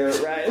easier,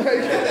 right?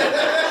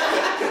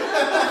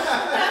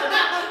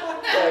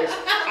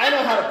 I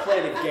know how to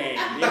play the game,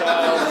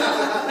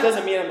 It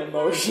doesn't mean I'm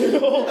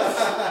emotional.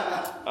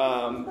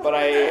 But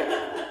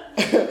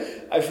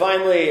I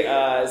finally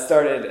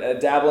started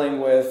dabbling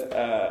with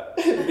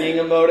being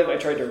emotive. I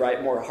tried to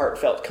write more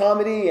heartfelt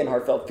comedy and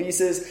heartfelt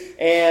pieces.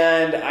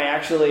 And I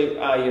actually,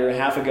 a year and a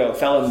half ago,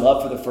 fell in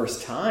love for the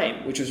first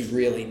time, which was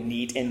really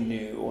neat and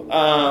new.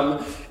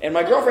 And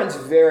my girlfriend's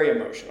very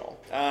emotional.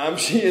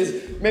 She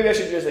is, maybe I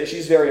should just say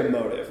she's very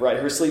emotive, right?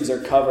 Her sleeves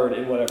are covered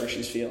in whatever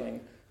she's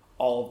feeling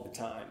all of the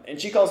time. And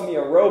she calls me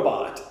a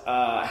robot,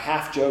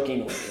 half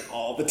jokingly,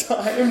 all the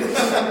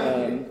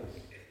time.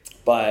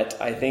 But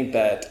I think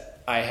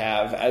that I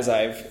have, as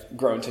I've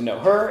grown to know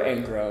her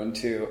and grown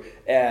to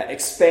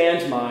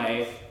expand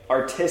my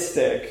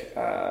artistic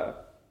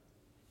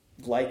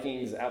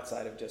likings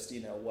outside of just,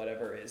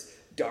 whatever is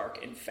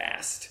dark and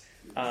fast,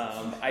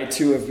 I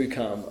too have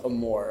become a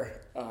more,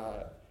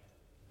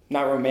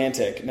 not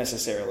romantic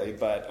necessarily,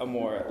 but a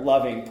more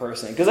loving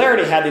person. Because I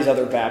already had these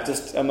other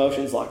Baptist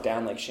emotions locked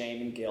down, like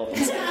shame and guilt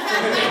and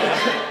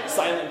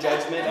silent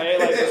judgment. I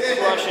was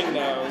crushing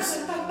those.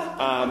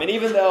 And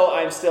even though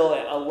I'm still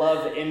a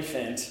love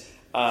infant,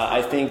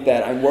 I think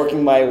that I'm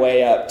working my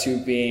way up to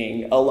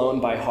being alone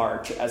by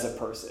heart as a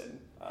person,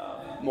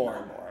 more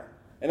and more.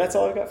 And that's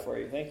all I've got for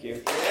you. Thank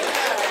you.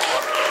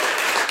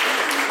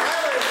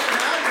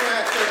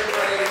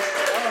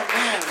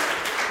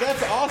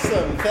 That's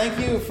awesome. Thank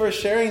you for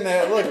sharing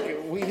that.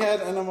 Look, we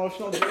had an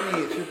emotional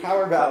journey through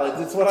power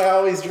ballads. It's what I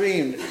always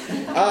dreamed.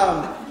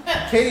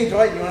 Katie,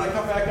 Dwight, you want to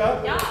come back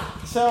up? Yeah.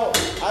 So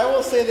I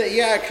will say that,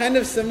 yeah, kind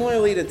of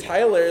similarly to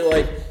Tyler,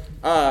 like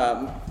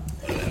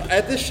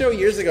at this show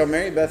years ago,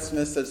 Mary Beth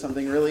Smith said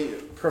something really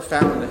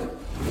profound,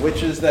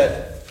 which is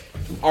that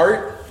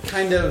art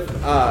kind of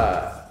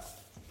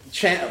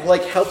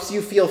helps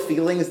you feel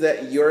feelings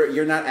that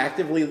you're not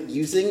actively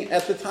using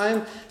at the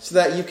time, so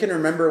that you can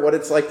remember what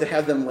it's like to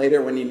have them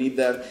later when you need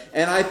them.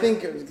 And I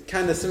think,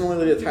 kind of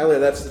similarly to Tyler,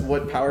 that's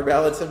what power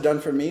ballads have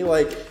done for me.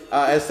 Like,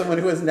 as someone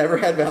who has never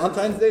had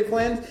Valentine's Day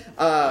planned,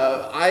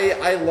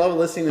 I love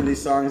listening to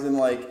these songs and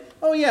like,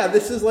 oh yeah,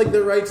 this is like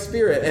the right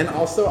spirit. And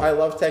also, I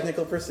love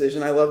technical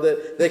precision. I love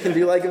that they can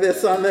do like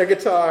this on their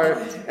guitar,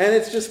 and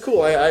it's just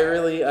cool. I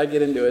really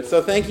get into it.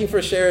 So thank you for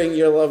sharing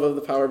your love of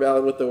the power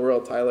ballad with the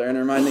world, Tyler, and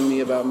reminding me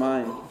about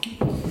mine.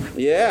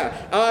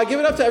 Yeah, give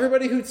it up to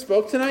everybody who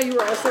spoke tonight. You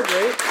were also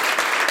great.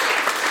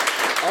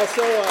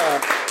 Also,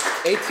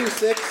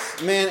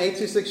 826, man,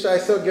 826 Shy,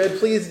 so good.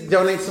 Please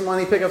donate some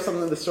money, pick up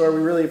something at the store.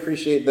 We really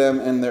appreciate them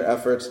and their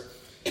efforts.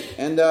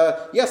 And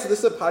so this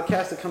is a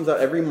podcast that comes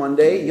out every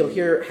Monday. You'll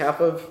hear half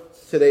of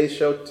today's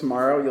show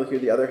tomorrow. You'll hear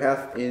the other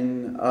half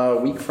in a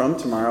week from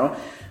tomorrow.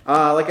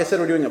 Like I said,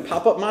 we're doing a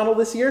pop-up model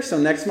this year. So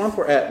next month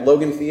we're at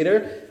Logan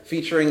Theater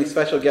featuring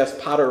special guest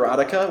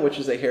Potterotica, which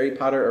is a Harry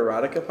Potter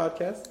erotica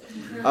podcast.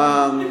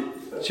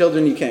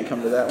 Children, you can't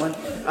come to that one.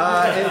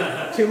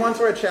 In 2 months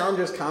we're at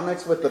Challengers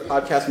Comics with the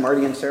podcast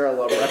Marty and Sarah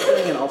Love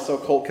Wrestling, and also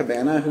Colt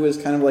Cabana, who is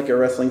kind of like a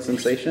wrestling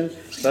sensation.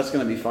 So that's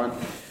going to be fun.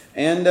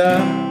 And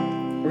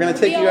we're going to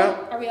take you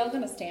out. Are we all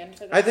going to stand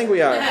for this? I think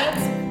we are.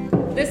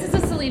 This is a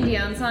Celine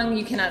Dion song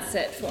you cannot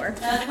sit for.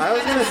 I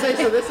was going to say,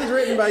 so this is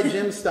written by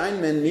Jim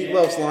Steinman,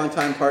 Meatloaf's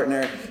longtime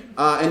partner.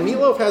 And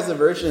Meatloaf has a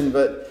version,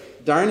 but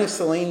darn if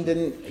Celine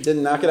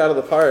didn't knock it out of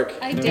the park.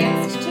 I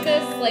danced to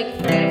this for my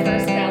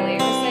first ballet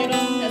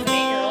recital as an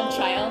 8-year-old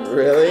child.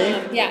 Really?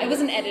 Yeah, it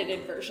was an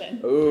edited version.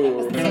 Ooh. It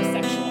wasn't so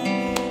sexual.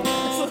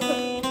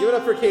 Give it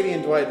up for Katie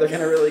and Dwight. They're going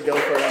to really go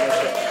for it on the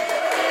show.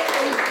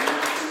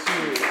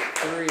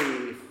 2,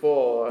 3,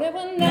 4. There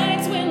were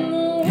nights when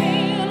the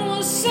wind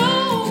was so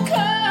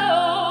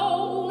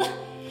cold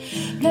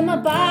that my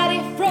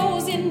body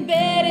froze in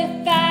bed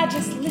if I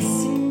just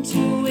listened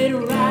to it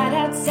right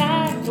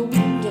outside the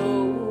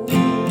window.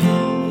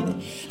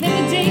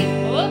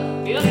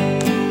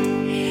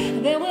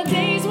 There were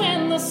days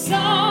when the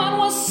sun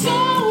was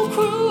so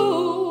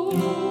cruel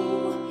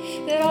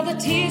that all the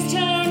tears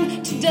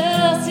turned to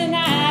dust, and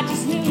I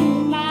just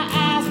knew my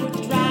eyes were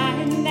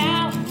drying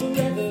out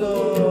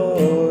forever.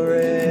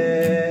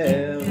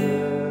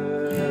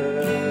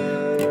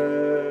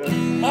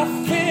 I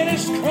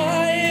finished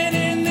crying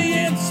in the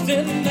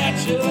instant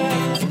that you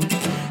left,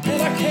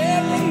 and I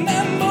can't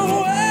remember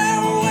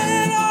where,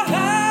 when, or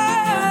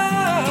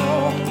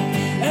how,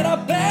 and I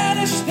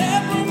banished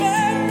every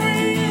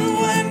memory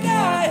you and I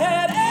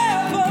had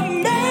ever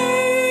made.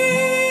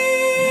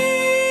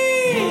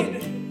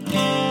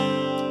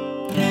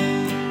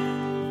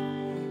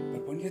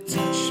 But when you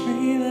touch me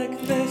like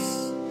this,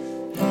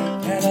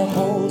 and I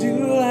hold you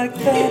like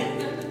that,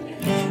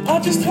 I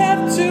just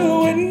have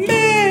to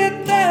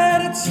admit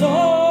that it's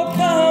all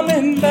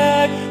coming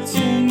back to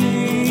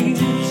me. I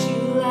touch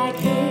you like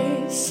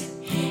this,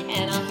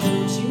 and I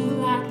hold you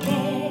like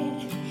that.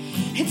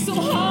 It's so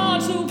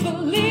hard to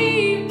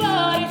believe,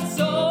 but it's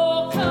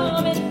all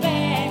coming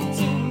back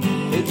to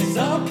me. It's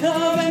all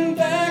coming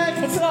back,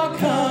 it's all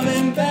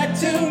coming back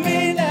to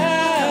me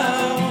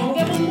now.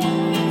 There were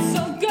moments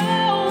of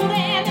gold,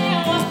 and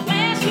there were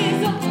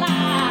flashes of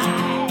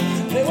light.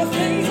 There were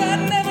things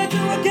I'd never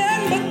do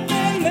again, but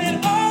then they'd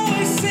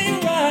always seem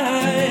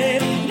right.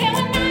 There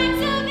were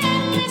nights of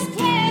endless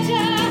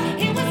pleasure.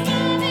 It was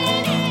fun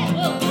and it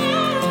was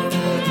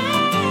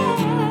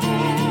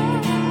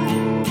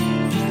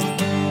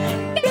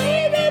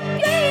Baby,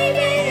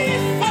 baby,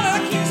 if I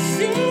kiss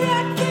you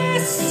like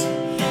this,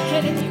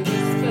 and if you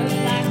whisper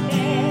like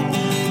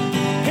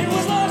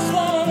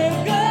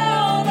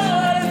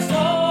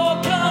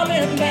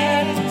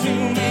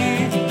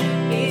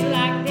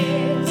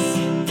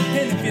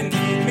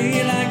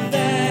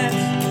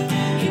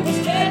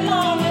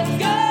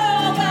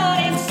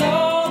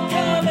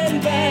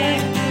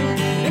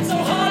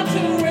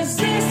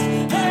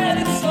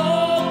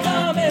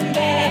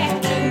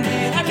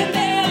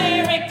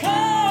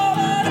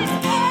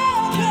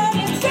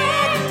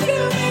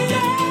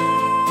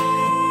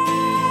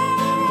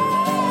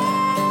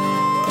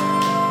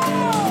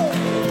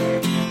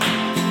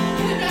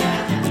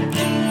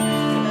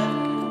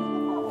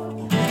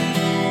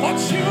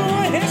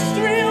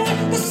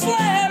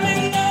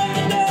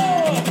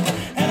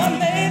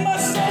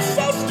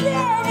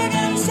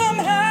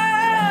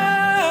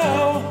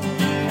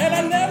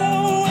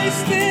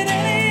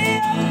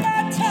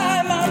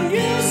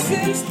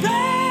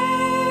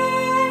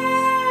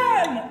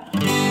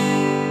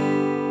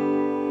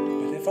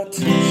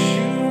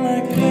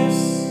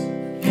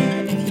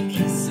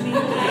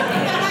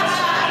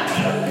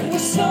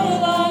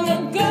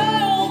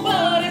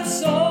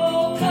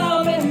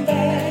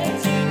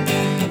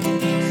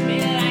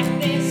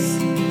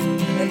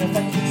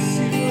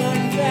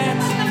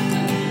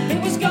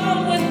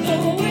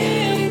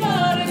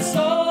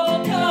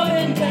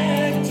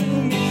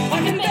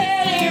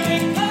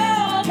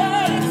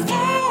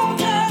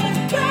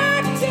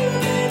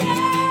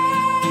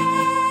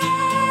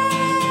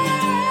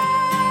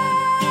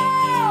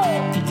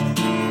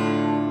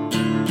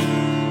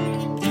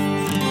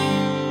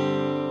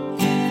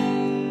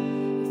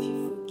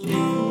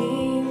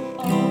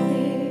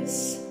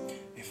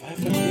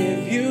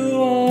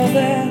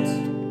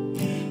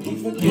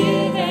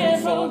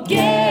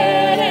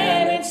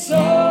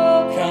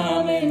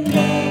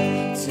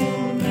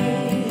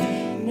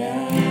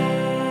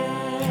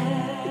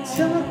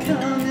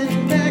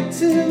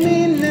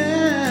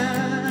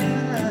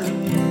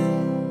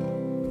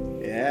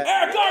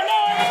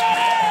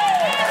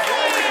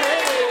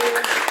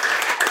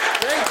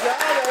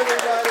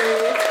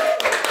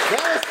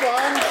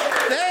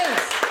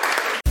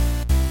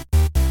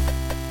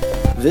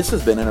This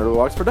has been a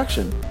Nerdologues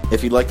production.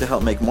 If you'd like to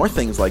help make more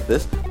things like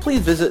this,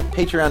 please visit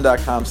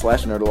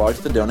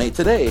patreon.com/nerdologues to donate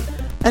today,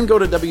 and go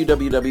to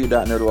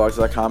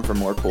www.nerdologues.com for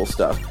more cool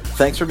stuff.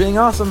 Thanks for being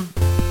awesome!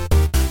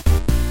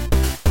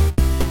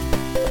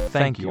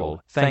 Thank you.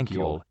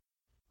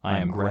 I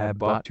am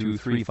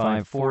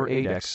GrabBot23548X.